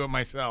had to do it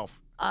myself.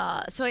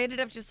 So I ended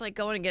up just like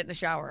going and getting a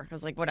shower. I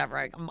was like,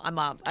 whatever. I'm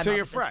up. So up you're at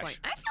this fresh. point.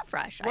 I feel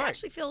fresh. Right. I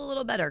actually feel a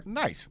little better.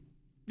 Nice.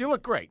 You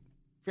look great.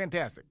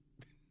 Fantastic.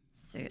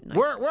 Nice.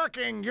 We're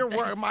working. You're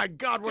working. My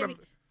God,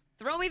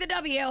 Throw me the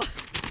W.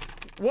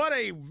 What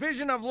a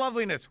vision of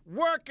loveliness.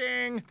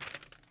 Working.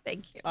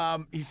 Thank you.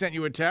 He sent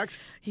you a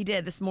text? He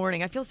did this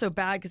morning. I feel so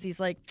bad because he's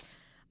like,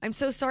 I'm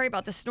so sorry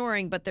about the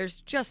snoring, but there's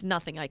just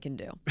nothing I can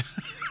do.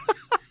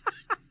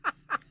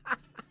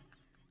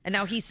 And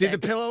now he's sick.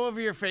 Did the pillow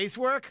over your face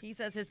work? He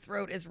says his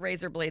throat is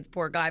razor blades,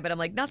 poor guy. But I'm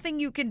like, nothing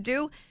you can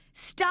do?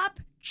 Stop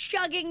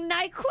chugging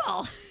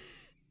NyQuil.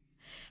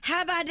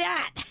 How about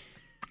that?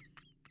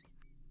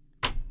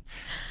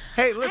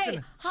 Hey, listen.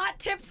 Hey, hot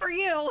tip for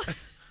you.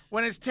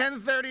 When it's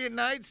 10:30 at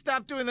night,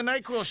 stop doing the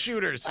NyQuil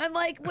shooters. I'm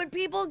like, when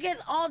people get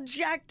all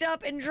jacked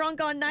up and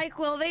drunk on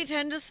NyQuil, they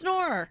tend to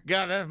snore.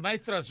 God, my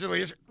throat's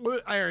really...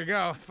 There we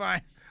go.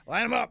 Fine.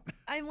 Line them up.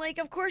 I'm like,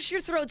 of course your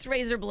throat's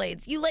razor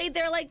blades. You laid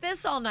there like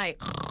this all night.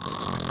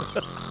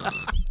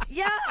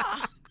 Yeah.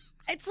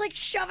 It's like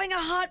shoving a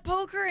hot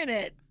poker in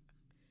it.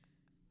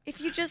 If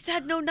you just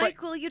had no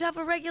NyQuil, you'd have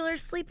a regular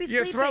sleepy.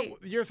 Your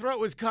throat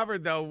was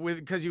covered, though,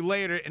 because you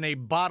laid it in a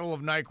bottle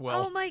of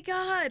NyQuil. Oh, my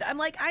God. I'm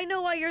like, I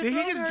know why your throat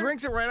He just hurts.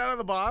 drinks it right out of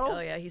the bottle? Oh,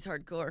 yeah, he's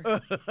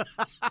hardcore.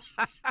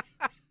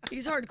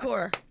 He's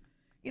hardcore.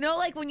 You know,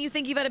 like when you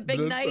think you've had a big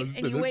night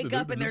and you wake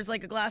up and there's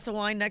like a glass of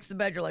wine next to the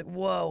bed, you're like,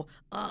 whoa,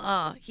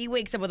 He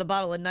wakes up with a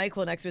bottle of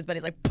NyQuil next to his bed.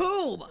 He's like,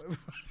 boom.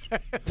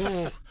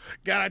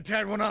 God, I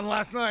had one on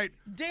last night.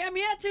 Damn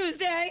yeah,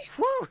 Tuesday.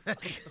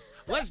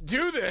 Let's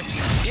do this.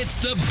 It's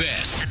the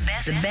best.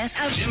 The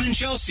best of Tim and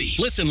Chelsea.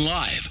 Listen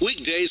live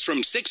weekdays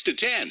from 6 to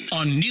 10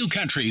 on New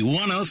Country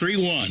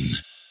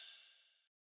 103.1.